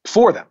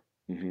for them.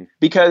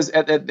 Because,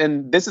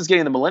 and this is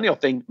getting the millennial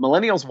thing,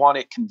 millennials want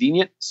it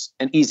convenient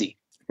and easy.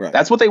 Right.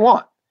 That's what they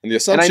want. And the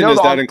assumption is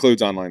that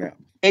includes online app.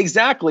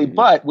 Exactly.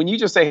 But when you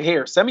just say,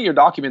 hey, send me your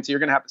documents, you're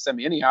going to have to send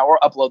me anyhow or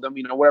upload them,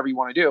 whatever you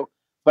want to do.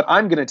 But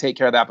I'm going to take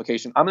care of the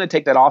application. I'm going to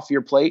take that off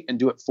your plate and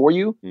do it for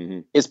you.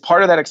 Is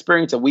part of that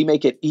experience that we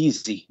make it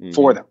easy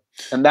for them.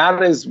 And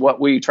that is what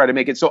we try to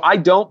make it. So I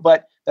don't,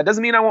 but that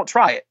doesn't mean I won't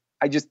try it.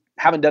 I just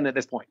haven't done it at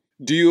this point.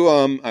 Do you,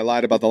 I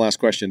lied about the last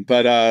question,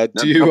 but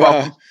do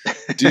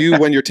you,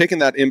 when you're taking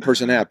that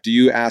in-person app, do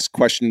you ask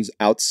questions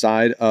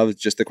outside of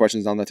just the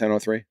questions on the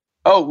 1003?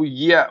 Oh,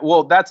 yeah.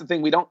 Well, that's the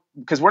thing. We don't,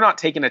 because we're not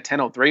taking a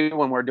 1003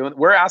 when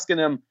we're asking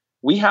them.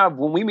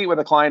 When we meet with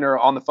a client or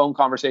on the phone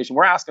conversation,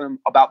 we're asking them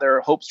about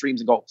their hopes,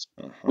 dreams, and goals.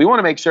 We want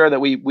to make sure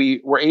that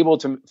we're able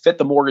to fit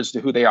the mortgage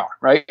to who they are,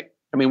 right?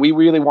 I mean, we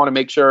really want to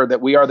make sure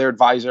that we are their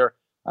advisor.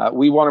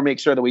 We want to make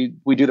sure that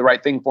we do the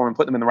right thing for them and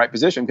put them in the right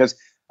position, because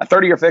a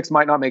 30-year fix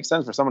might not make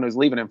sense for someone who's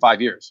leaving in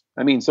 5 years.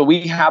 I mean, so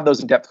we have those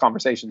in-depth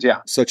conversations.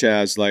 Yeah. Such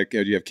as do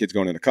you have kids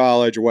going into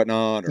college or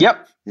whatnot? Or,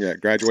 yep. Yeah.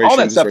 Graduation, all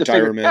that stuff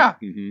retirement. To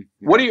figure,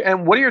 yeah.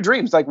 What are your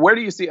dreams? Like, where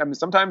do you see,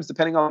 sometimes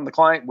depending on the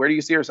client, where do you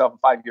see yourself in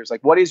 5 years?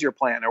 Like, what is your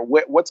plan or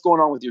what's going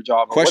on with your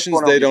job?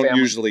 Questions they don't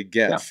usually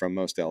get from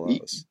most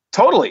LOs.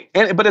 Totally.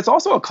 But it's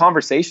also a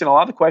conversation. A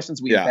lot of the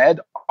questions we embed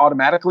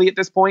automatically at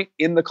this point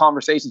in the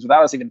conversations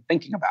without us even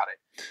thinking about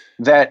it.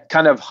 That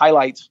kind of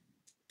highlights.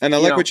 And I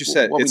like what you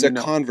said. It's a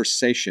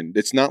conversation.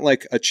 It's not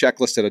like a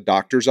checklist at a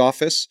doctor's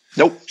office.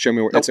 Nope. Show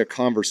me where. It's a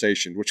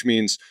conversation, which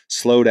means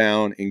slow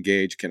down,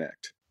 engage,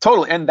 connect.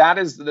 Totally. And that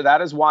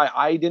is why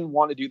I didn't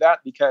want to do that,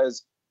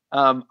 because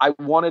I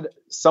wanted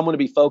someone to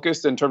be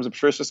focused in terms of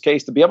Patricia's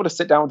case, to be able to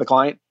sit down with the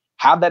client,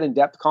 have that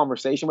in-depth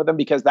conversation with them,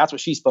 because that's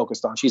what she's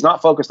focused on. She's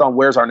not focused on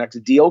where's our next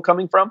deal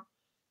coming from.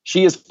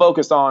 She is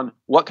focused on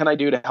what can I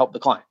do to help the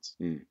clients.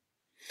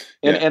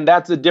 And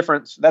that's a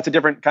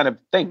different kind of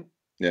thing.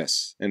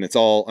 Yes. And it's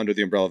all under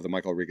the umbrella of the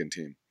Michael Regan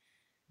team.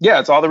 Yeah,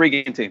 it's all the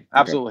Regan team.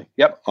 Absolutely. Okay.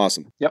 Yep.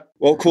 Awesome. Yep.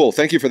 Well, cool.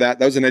 Thank you for that.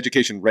 That was an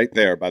education right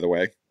there, by the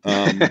way.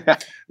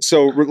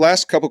 So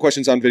last couple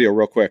questions on video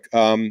real quick.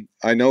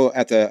 I know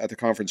at the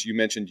conference you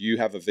mentioned you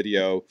have a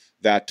video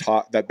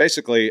that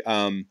basically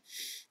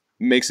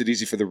makes it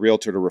easy for the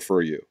realtor to refer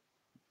you.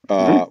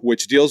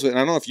 Which deals with, and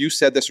I don't know if you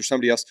said this or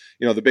somebody else,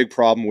 the big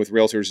problem with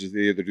realtors is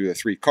they either do the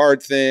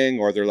 3-card thing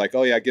or they're like,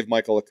 oh yeah, give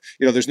Michael,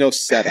 there's no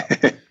setup.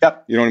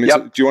 Yep. You know what I mean? Yep.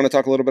 So, do you want to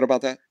talk a little bit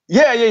about that?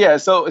 Yeah.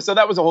 So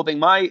that was the whole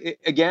thing.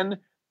 Again,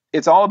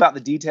 it's all about the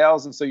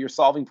details. And so you're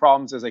solving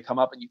problems as they come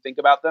up and you think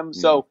about them.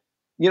 So,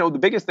 the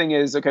biggest thing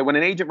is, okay, when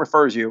an agent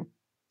refers you,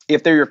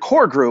 if they're your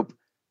core group,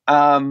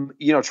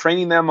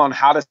 training them on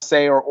how to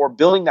say, or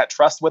building that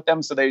trust with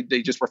them. So they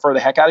just refer the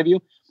heck out of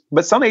you.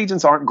 But some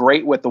agents aren't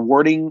great with the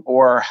wording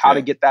or how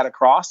to get that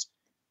across.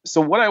 So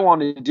what I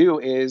wanted to do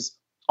is,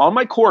 on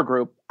my core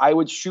group, I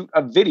would shoot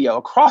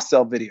a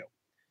cross-sell video,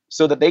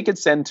 so that they could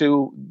send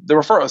to the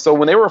referral. So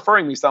when they were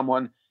referring me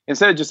someone,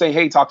 instead of just saying,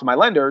 hey, talk to my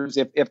lenders,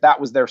 if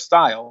that was their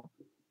style,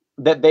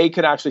 that they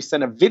could actually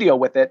send a video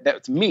with it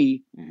that's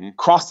me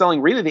cross-selling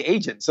really the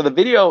agent. So the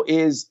video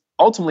is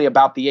ultimately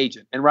about the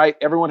agent. And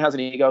everyone has an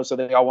ego, so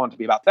they all want it to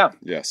be about them.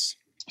 Yes.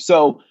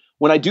 So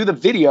when I do the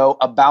video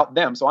about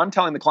them, so I'm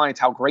telling the clients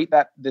how great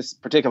that this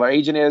particular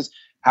agent is,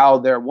 how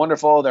they're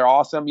wonderful, they're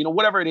awesome,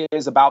 whatever it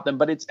is about them,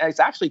 but it's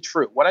actually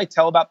true. What I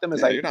tell about them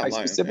is I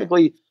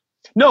specifically,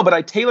 no, but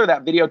I tailor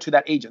that video to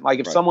that agent. Like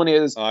if someone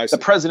is the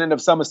president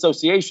of some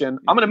association,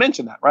 I'm going to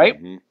mention that, right?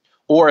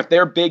 Or if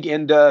they're big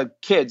into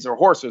kids or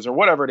horses or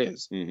whatever it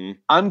is,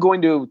 I'm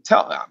going to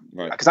tell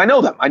them, because I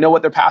know them. I know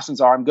what their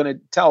passions are. I'm going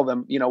to tell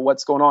them,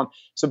 what's going on.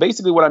 So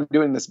basically what I'm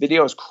doing in this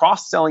video is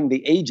cross-selling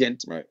the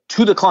agent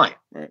to the client.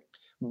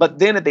 But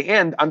then at the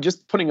end, I'm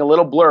just putting a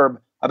little blurb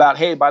about,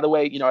 hey, by the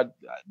way,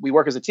 we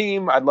work as a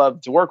team. I'd love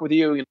to work with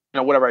you,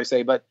 whatever I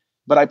say. But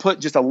I put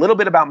just a little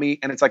bit about me,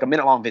 and it's like a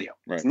minute-long video.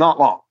 It's not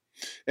long.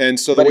 And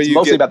so it's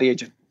mostly about the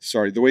agent.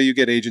 Sorry, the way you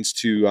get agents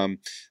to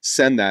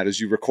send that is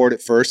you record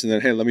it first, and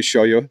then, hey, let me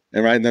show you.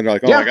 And and then they're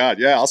like, oh my God,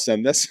 yeah, I'll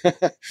send this.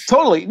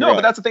 Totally. No,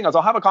 but that's the thing.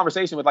 I'll have a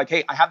conversation with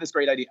hey, I have this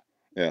great idea.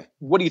 Yeah.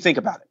 What do you think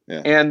about it?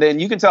 Yeah. And then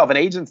you can tell if an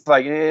agent's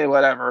like,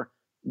 whatever.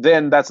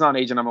 then that's not an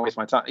agent. I'm gonna waste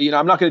my time.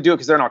 I'm not going to do it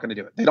because they're not going to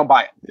do it. They don't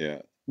buy it. Yeah.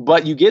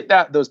 But you get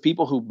those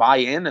people who buy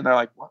in and they're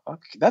like, well,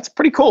 okay, that's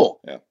pretty cool.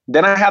 Yeah.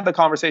 Then I have the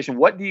conversation.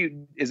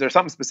 Is there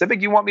something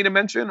specific you want me to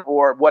mention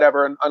or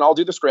whatever? And I'll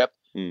do the script.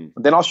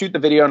 Then I'll shoot the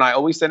video and I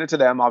always send it to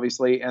them,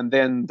 obviously. And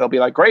then they'll be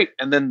like, great.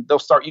 And then they'll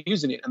start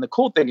using it. And the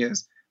cool thing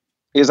is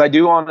I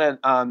do on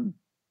an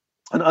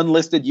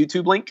unlisted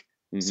YouTube link.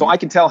 So I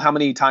can tell how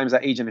many times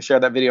that agent has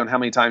shared that video and how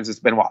many times it's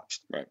been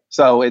watched. Right.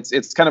 So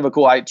it's kind of a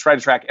cool, I try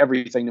to track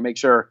everything to make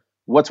sure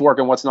what's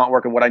working, what's not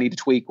working, what I need to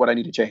tweak, what I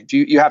need to change.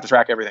 You have to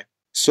track everything.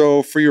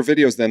 So for your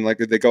videos then, like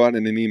they go out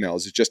in an email,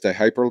 is it just a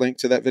hyperlink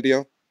to that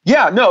video?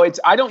 Yeah, no,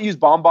 I don't use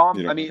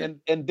BombBomb. I mean,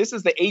 and this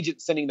is the agent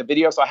sending the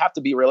video. So I have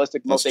to be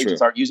realistic. Most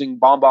agents aren't using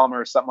BombBomb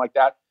or something like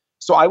that.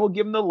 So I will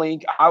give them the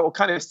link. I will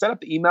kind of set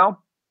up the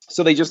email.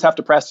 So they just have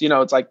to press,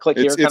 it's like click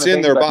here. It's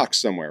in their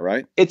box somewhere,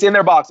 right? It's in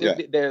their box. Yeah.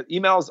 Their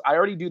emails, I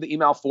already do the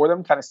email for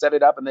them, kind of set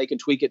it up and they can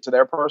tweak it to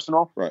their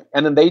personal. Right.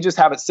 And then they just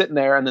have it sitting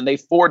there and then they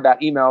forward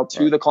that email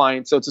to the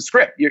client. So it's a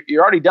script.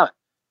 You're already done.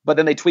 But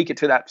then they tweak it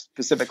to that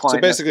specific client.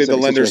 So basically the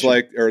lender's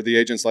or the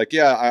agent's like,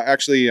 yeah, I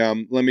actually,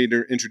 let me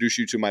introduce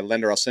you to my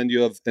lender. I'll send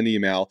you an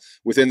email.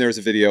 Within there's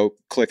a video,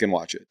 click and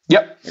watch it.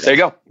 Yep. Okay. There you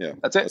go. Yeah.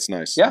 That's it. That's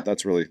nice. Yeah.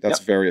 That's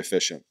very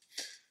efficient.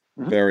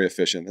 Very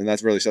efficient. And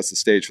that really sets the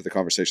stage for the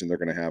conversation they're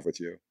going to have with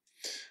you.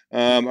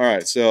 All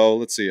right. So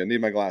let's see. I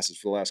need my glasses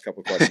for the last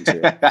couple of questions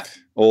here.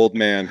 Old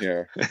man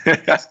here.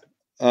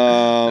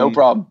 No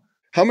problem.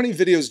 How many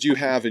videos do you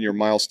have in your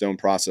milestone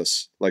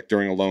process, like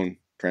during a loan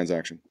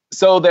transaction?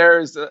 So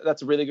that's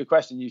a really good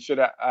question. You should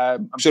have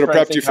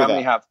prepped you for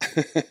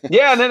that.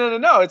 Yeah,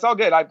 no. It's all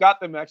good. I've got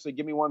them. Actually,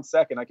 give me 1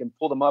 second. I can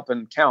pull them up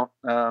and count.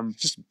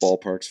 Just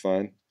ballpark's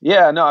fine.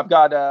 Yeah, no, I've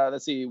got,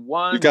 let's see,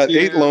 one. You've got 2,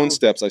 8 loan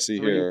steps I see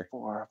 3, here.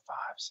 4, 5,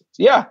 6.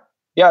 Yeah,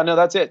 no,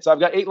 that's it. So I've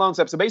got 8 loan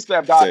steps. So basically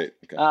I've got,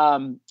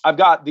 I've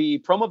got the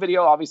promo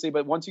video, obviously,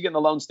 but once you get in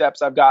the loan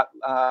steps, I've got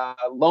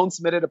loan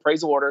submitted,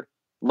 appraisal ordered,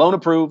 loan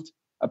approved,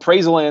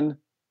 appraisal in,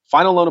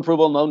 final loan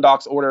approval, loan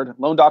docs ordered,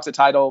 loan docs at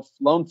title,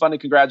 loan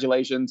funded,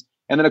 congratulations.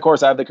 And then, of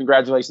course, I have the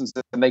congratulations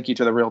and thank you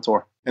to the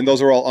realtor. And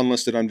those are all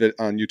unlisted on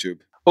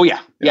YouTube? Oh,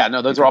 yeah. Yeah,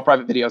 no, those are all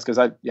private videos because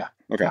Okay.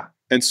 Yeah.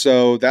 And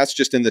so that's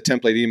just in the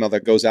template email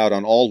that goes out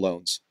on all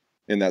loans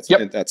that's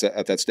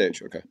at that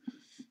stage. Okay.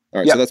 All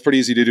right. Yep. So that's pretty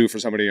easy to do for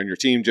somebody on your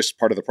team. Just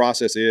part of the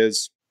process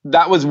is...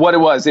 That was what it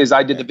was, is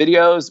I did the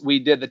videos, we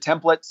did the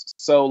templates.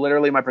 So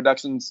literally my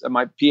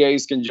my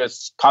PAs can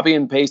just copy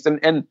and paste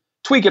and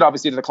tweak it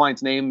obviously to the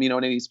client's name, and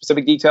any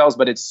specific details,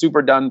 but it's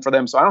super done for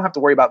them. So I don't have to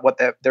worry about what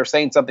they're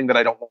saying something that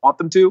I don't want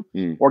them to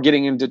or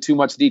getting into too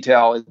much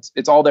detail.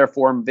 It's all there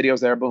for them.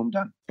 Videos there, boom,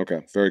 done.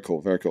 Okay. Very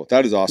cool. Very cool.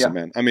 That is awesome,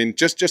 man. I mean,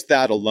 just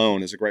that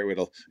alone is a great way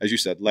to, as you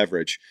said,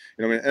 leverage.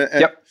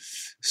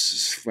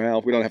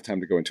 Well, we don't have time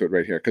to go into it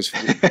right here because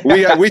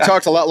we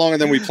talked a lot longer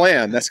than we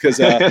planned. That's because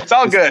it's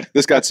all good.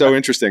 This got so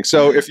interesting.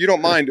 So if you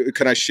don't mind,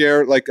 can I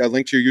share like a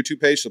link to your YouTube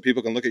page so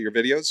people can look at your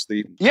videos?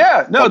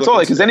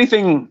 Totally. Because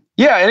anything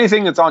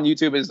that's on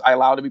YouTube is I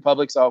allow to be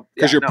public. So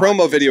because your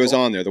promo video is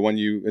on there, the one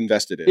you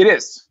invested in. It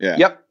is. Yeah.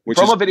 Yep.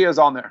 Promo video is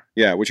on there.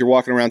 Yeah, which you're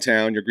walking around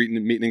town, you're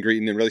meeting and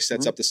greeting, and really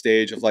sets up the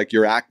stage of like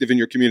you're active in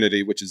your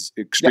community, which is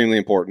extremely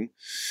important.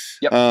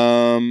 Yep.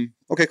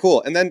 Okay,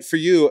 cool. And then for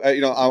you, I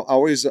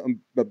always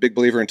am a big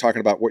believer in talking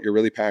about what you're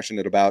really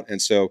passionate about.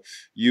 And so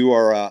you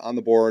are on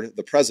the board,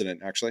 the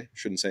president, actually,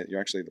 shouldn't say it,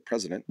 you're actually the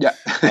president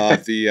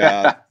of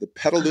the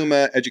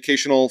Petaluma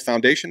Educational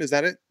Foundation. Is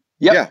that it?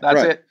 Yeah,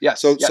 that's it. Yeah.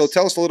 So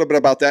tell us a little bit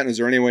about that. And is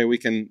there any way we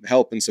can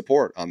help and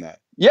support on that?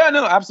 Yeah,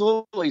 no,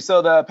 absolutely.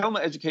 So the Petaluma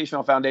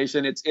Educational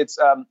Foundation, it's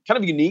kind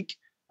of unique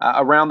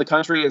around the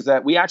country is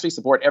that we actually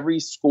support every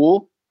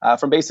school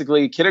from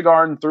basically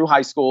kindergarten through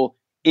high school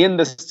in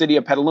the city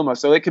of Petaluma.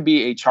 So it could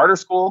be a charter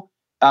school.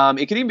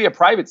 It could even be a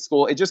private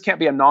school. It just can't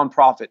be a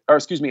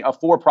a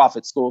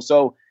for-profit school.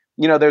 So,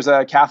 there's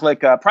a Catholic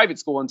private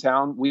school in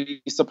town.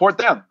 We support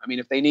them. I mean,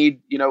 if they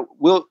need,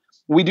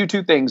 we do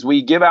 2 things.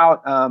 We give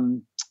out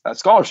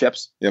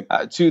scholarships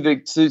to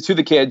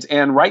the kids.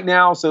 And right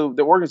now, so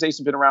the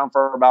organization's been around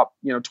for about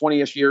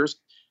 20-ish years.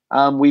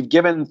 We've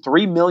given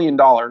 $3 million,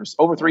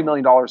 over $3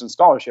 million in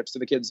scholarships to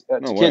the kids,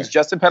 kids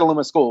just in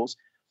Petaluma schools.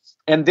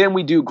 And then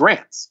we do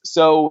grants.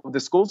 So the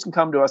schools can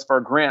come to us for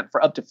a grant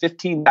for up to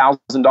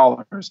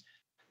 $15,000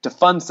 to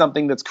fund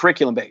something that's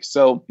curriculum based.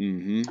 So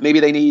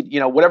maybe they need,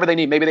 whatever they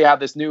need. Maybe they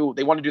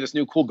want to do this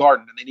new cool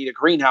garden and they need a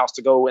greenhouse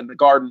to go in the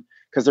garden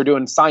because they're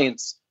doing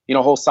science,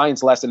 a whole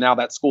science lesson. Now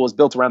that school is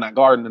built around that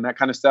garden and that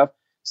kind of stuff.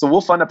 So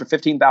we'll fund up to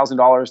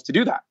 $15,000 to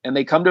do that. And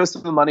they come to us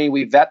with the money.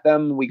 We vet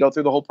them. We go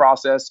through the whole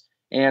process.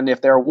 And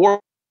if they're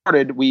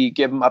awarded, we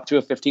give them up to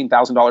a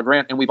 $15,000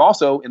 grant. And we've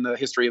also, in the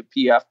history of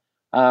PF,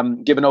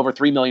 given over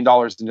 $3 million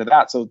into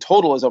that. So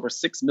total is over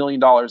 $6 million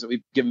that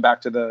we've given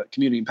back to the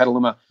community in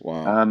Petaluma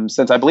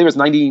since I believe it's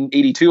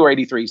 1982 or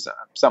 83,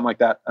 something like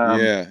that.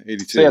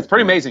 82. So it's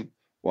pretty amazing.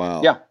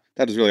 Wow. Yeah.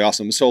 That is really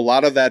awesome. So a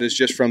lot of that is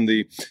just from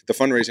the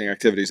fundraising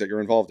activities that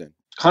you're involved in.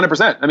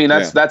 100%. I mean,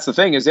 that's the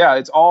thing is,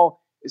 it's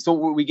all, so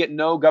we get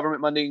no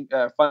government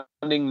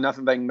funding,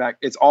 nothing back.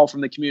 It's all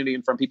from the community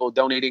and from people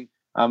donating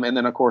And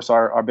then, of course,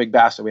 our big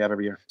bash that we have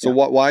every year. So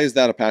why is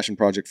that a passion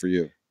project for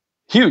you?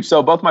 Huge.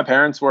 So both my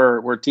parents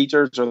were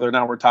teachers, or they're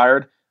now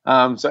retired.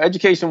 So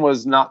education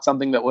was not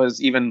something that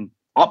was even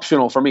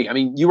optional for me. I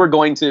mean, you were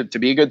going to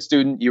be a good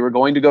student. You were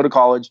going to go to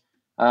college.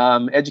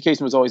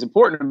 Education was always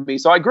important to me.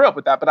 So I grew up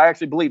with that, but I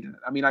actually believed in it.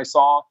 I mean, I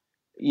saw,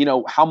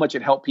 how much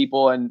it helped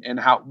people and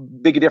how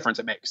big a difference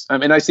it makes. I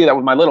mean, I see that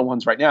with my little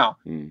ones right now.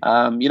 When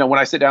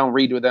I sit down and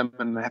read with them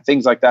and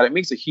things like that, it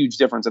makes a huge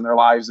difference in their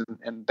lives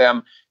and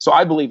them. So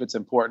I believe it's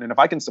important. And if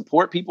I can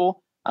support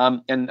people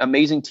and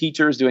amazing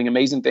teachers doing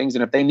amazing things,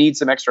 and if they need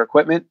some extra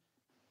equipment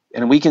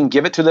and we can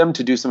give it to them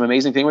to do some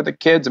amazing thing with the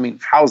kids, I mean,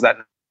 how's that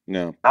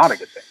not a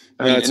good thing?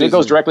 And it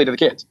goes directly to the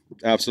kids.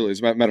 Absolutely. As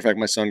a matter of fact,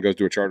 my son goes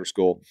to a charter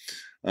school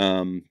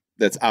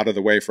that's out of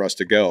the way for us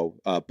to go,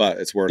 but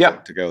it's worth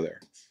it to go there.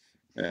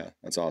 Yeah,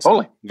 that's awesome.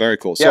 Totally. Very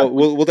cool. So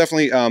we'll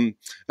definitely, and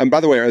by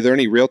the way, are there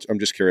any I'm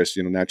just curious,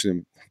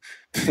 naturally,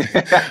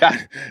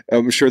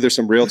 I'm sure there's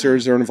some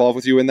realtors that are involved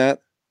with you in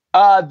that.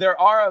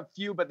 There are a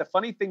few, but the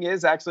funny thing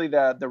is actually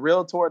the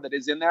realtor that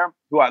is in there,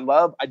 who I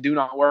love, I do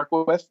not work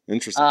with.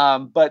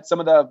 Interesting. But some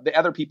of the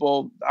other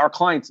people are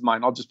clients of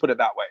mine. I'll just put it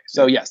that way.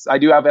 So yes, I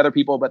do have other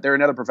people, but they're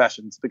in other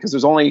professions because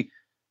there's only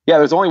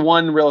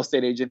one real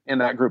estate agent in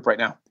that group right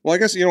now. Well, I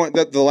guess,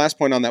 the last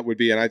point on that would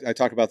be, and I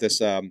talk about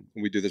this when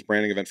we do this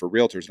branding event for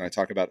realtors, and I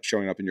talk about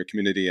showing up in your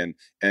community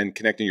and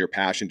connecting your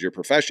passion to your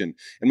profession.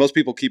 And most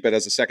people keep it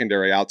as a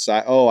secondary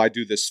outside. Oh, I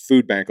do this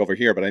food bank over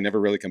here, but I never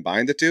really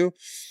combine the two.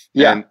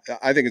 Yeah. And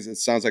I think it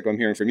sounds like what I'm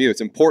hearing from you. It's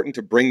important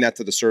to bring that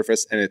to the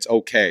surface, and it's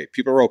okay.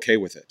 People are okay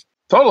with it.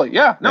 Totally.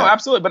 Yeah. No,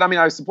 absolutely. But I mean,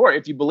 I support it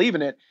if you believe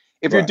in it.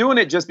 If you're doing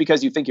it just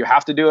because you think you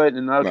have to do it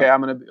and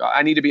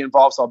I need to be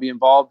involved, so I'll be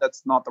involved,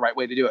 that's not the right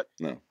way to do it.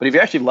 No. But if you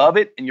actually love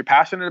it and you're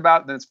passionate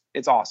about it, then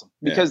it's awesome.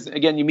 Because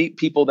again, you meet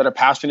people that are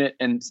passionate,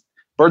 and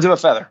birds of a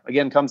feather,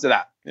 again, comes to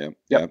that.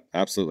 Yeah,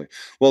 absolutely.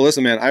 Well,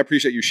 listen, man, I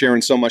appreciate you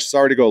sharing so much.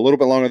 Sorry to go a little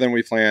bit longer than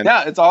we planned.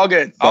 Yeah, it's all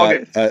good.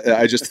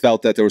 I just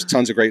felt that there was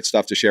tons of great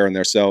stuff to share in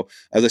there. So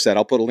as I said,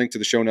 I'll put a link to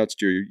the show notes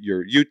to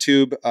your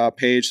YouTube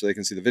page so they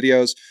can see the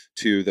videos,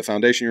 to the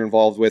foundation you're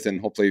involved with,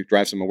 and hopefully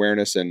drive some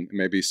awareness and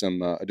maybe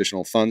some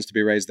additional funds to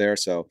be raised there.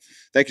 So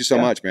thank you so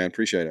much, man.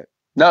 Appreciate it.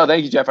 No,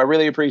 thank you, Jeff. I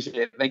really appreciate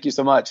it. Thank you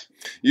so much.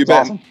 You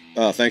bet.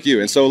 Awesome. Thank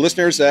you. And so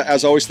listeners,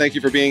 as always, thank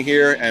you for being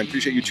here and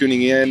appreciate you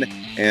tuning in.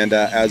 And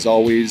as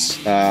always,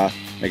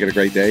 make it a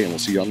great day, and we'll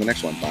see you on the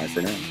next one. Bye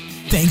for now.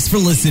 Thanks for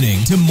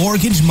listening to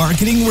Mortgage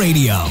Marketing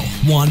Radio.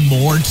 Want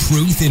more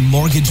truth in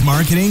mortgage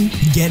marketing?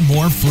 Get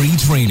more free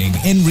training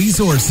and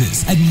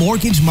resources at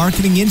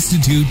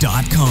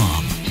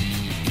mortgagemarketinginstitute.com.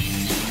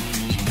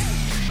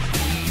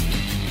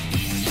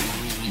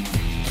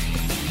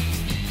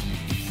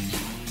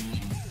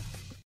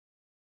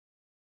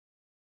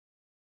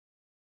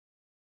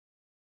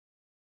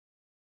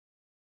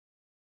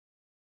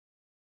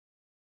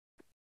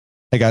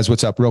 Hey guys,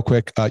 what's up? Real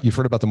quick, you've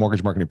heard about the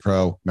Mortgage Marketing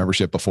Pro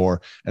membership before,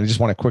 and I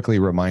just want to quickly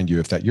remind you,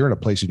 if that you're in a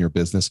place in your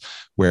business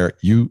where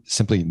you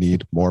simply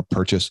need more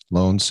purchase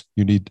loans,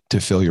 you need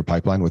to fill your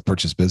pipeline with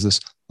purchase business.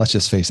 Let's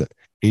just face it,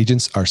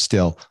 agents are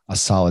still a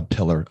solid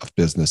pillar of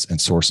business and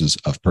sources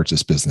of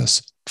purchase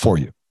business for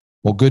you.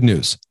 Well, good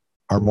news.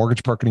 Our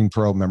Mortgage Marketing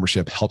Pro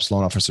membership helps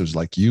loan officers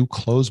like you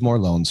close more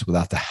loans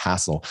without the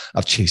hassle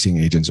of chasing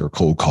agents or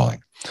cold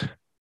calling.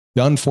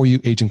 Done for you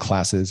agent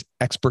classes,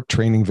 expert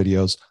training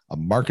videos, a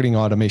marketing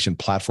automation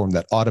platform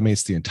that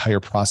automates the entire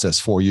process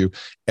for you,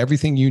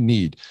 everything you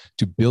need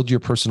to build your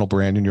personal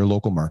brand in your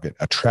local market,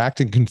 attract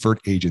and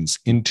convert agents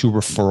into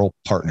referral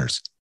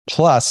partners,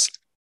 plus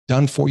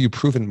done for you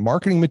proven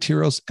marketing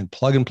materials and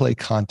plug and play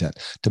content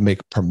to make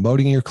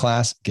promoting your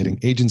class, getting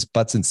agents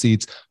butts in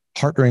seats,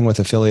 partnering with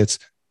affiliates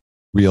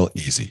real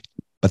easy.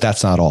 But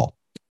that's not all.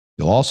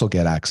 You'll also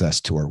get access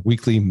to our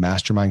weekly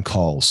mastermind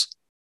calls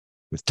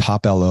with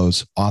top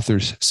LOs,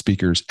 authors,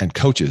 speakers, and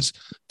coaches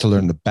to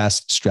learn the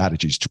best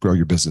strategies to grow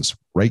your business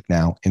right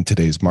now in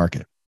today's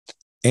market.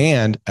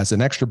 And as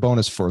an extra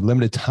bonus for a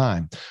limited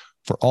time,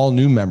 for all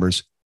new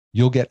members,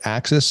 you'll get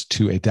access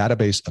to a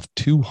database of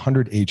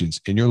 200 agents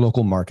in your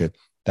local market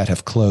that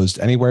have closed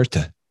anywhere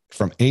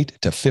from 8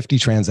 to 50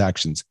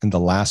 transactions in the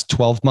last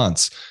 12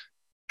 months.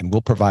 And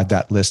we'll provide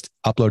that list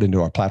uploaded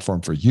into our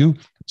platform for you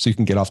so you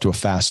can get off to a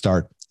fast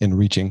start in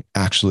reaching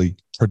actually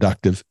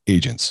productive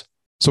agents.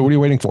 So what are you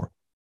waiting for?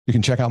 You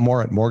can check out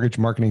more at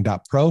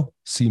mortgagemarketing.pro,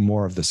 see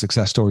more of the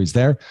success stories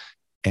there.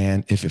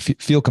 And if you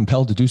feel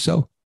compelled to do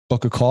so,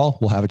 book a call.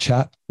 We'll have a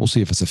chat. We'll see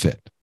if it's a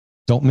fit.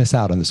 Don't miss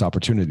out on this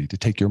opportunity to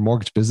take your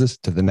mortgage business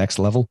to the next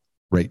level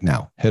right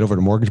now. Head over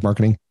to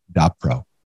mortgagemarketing.pro.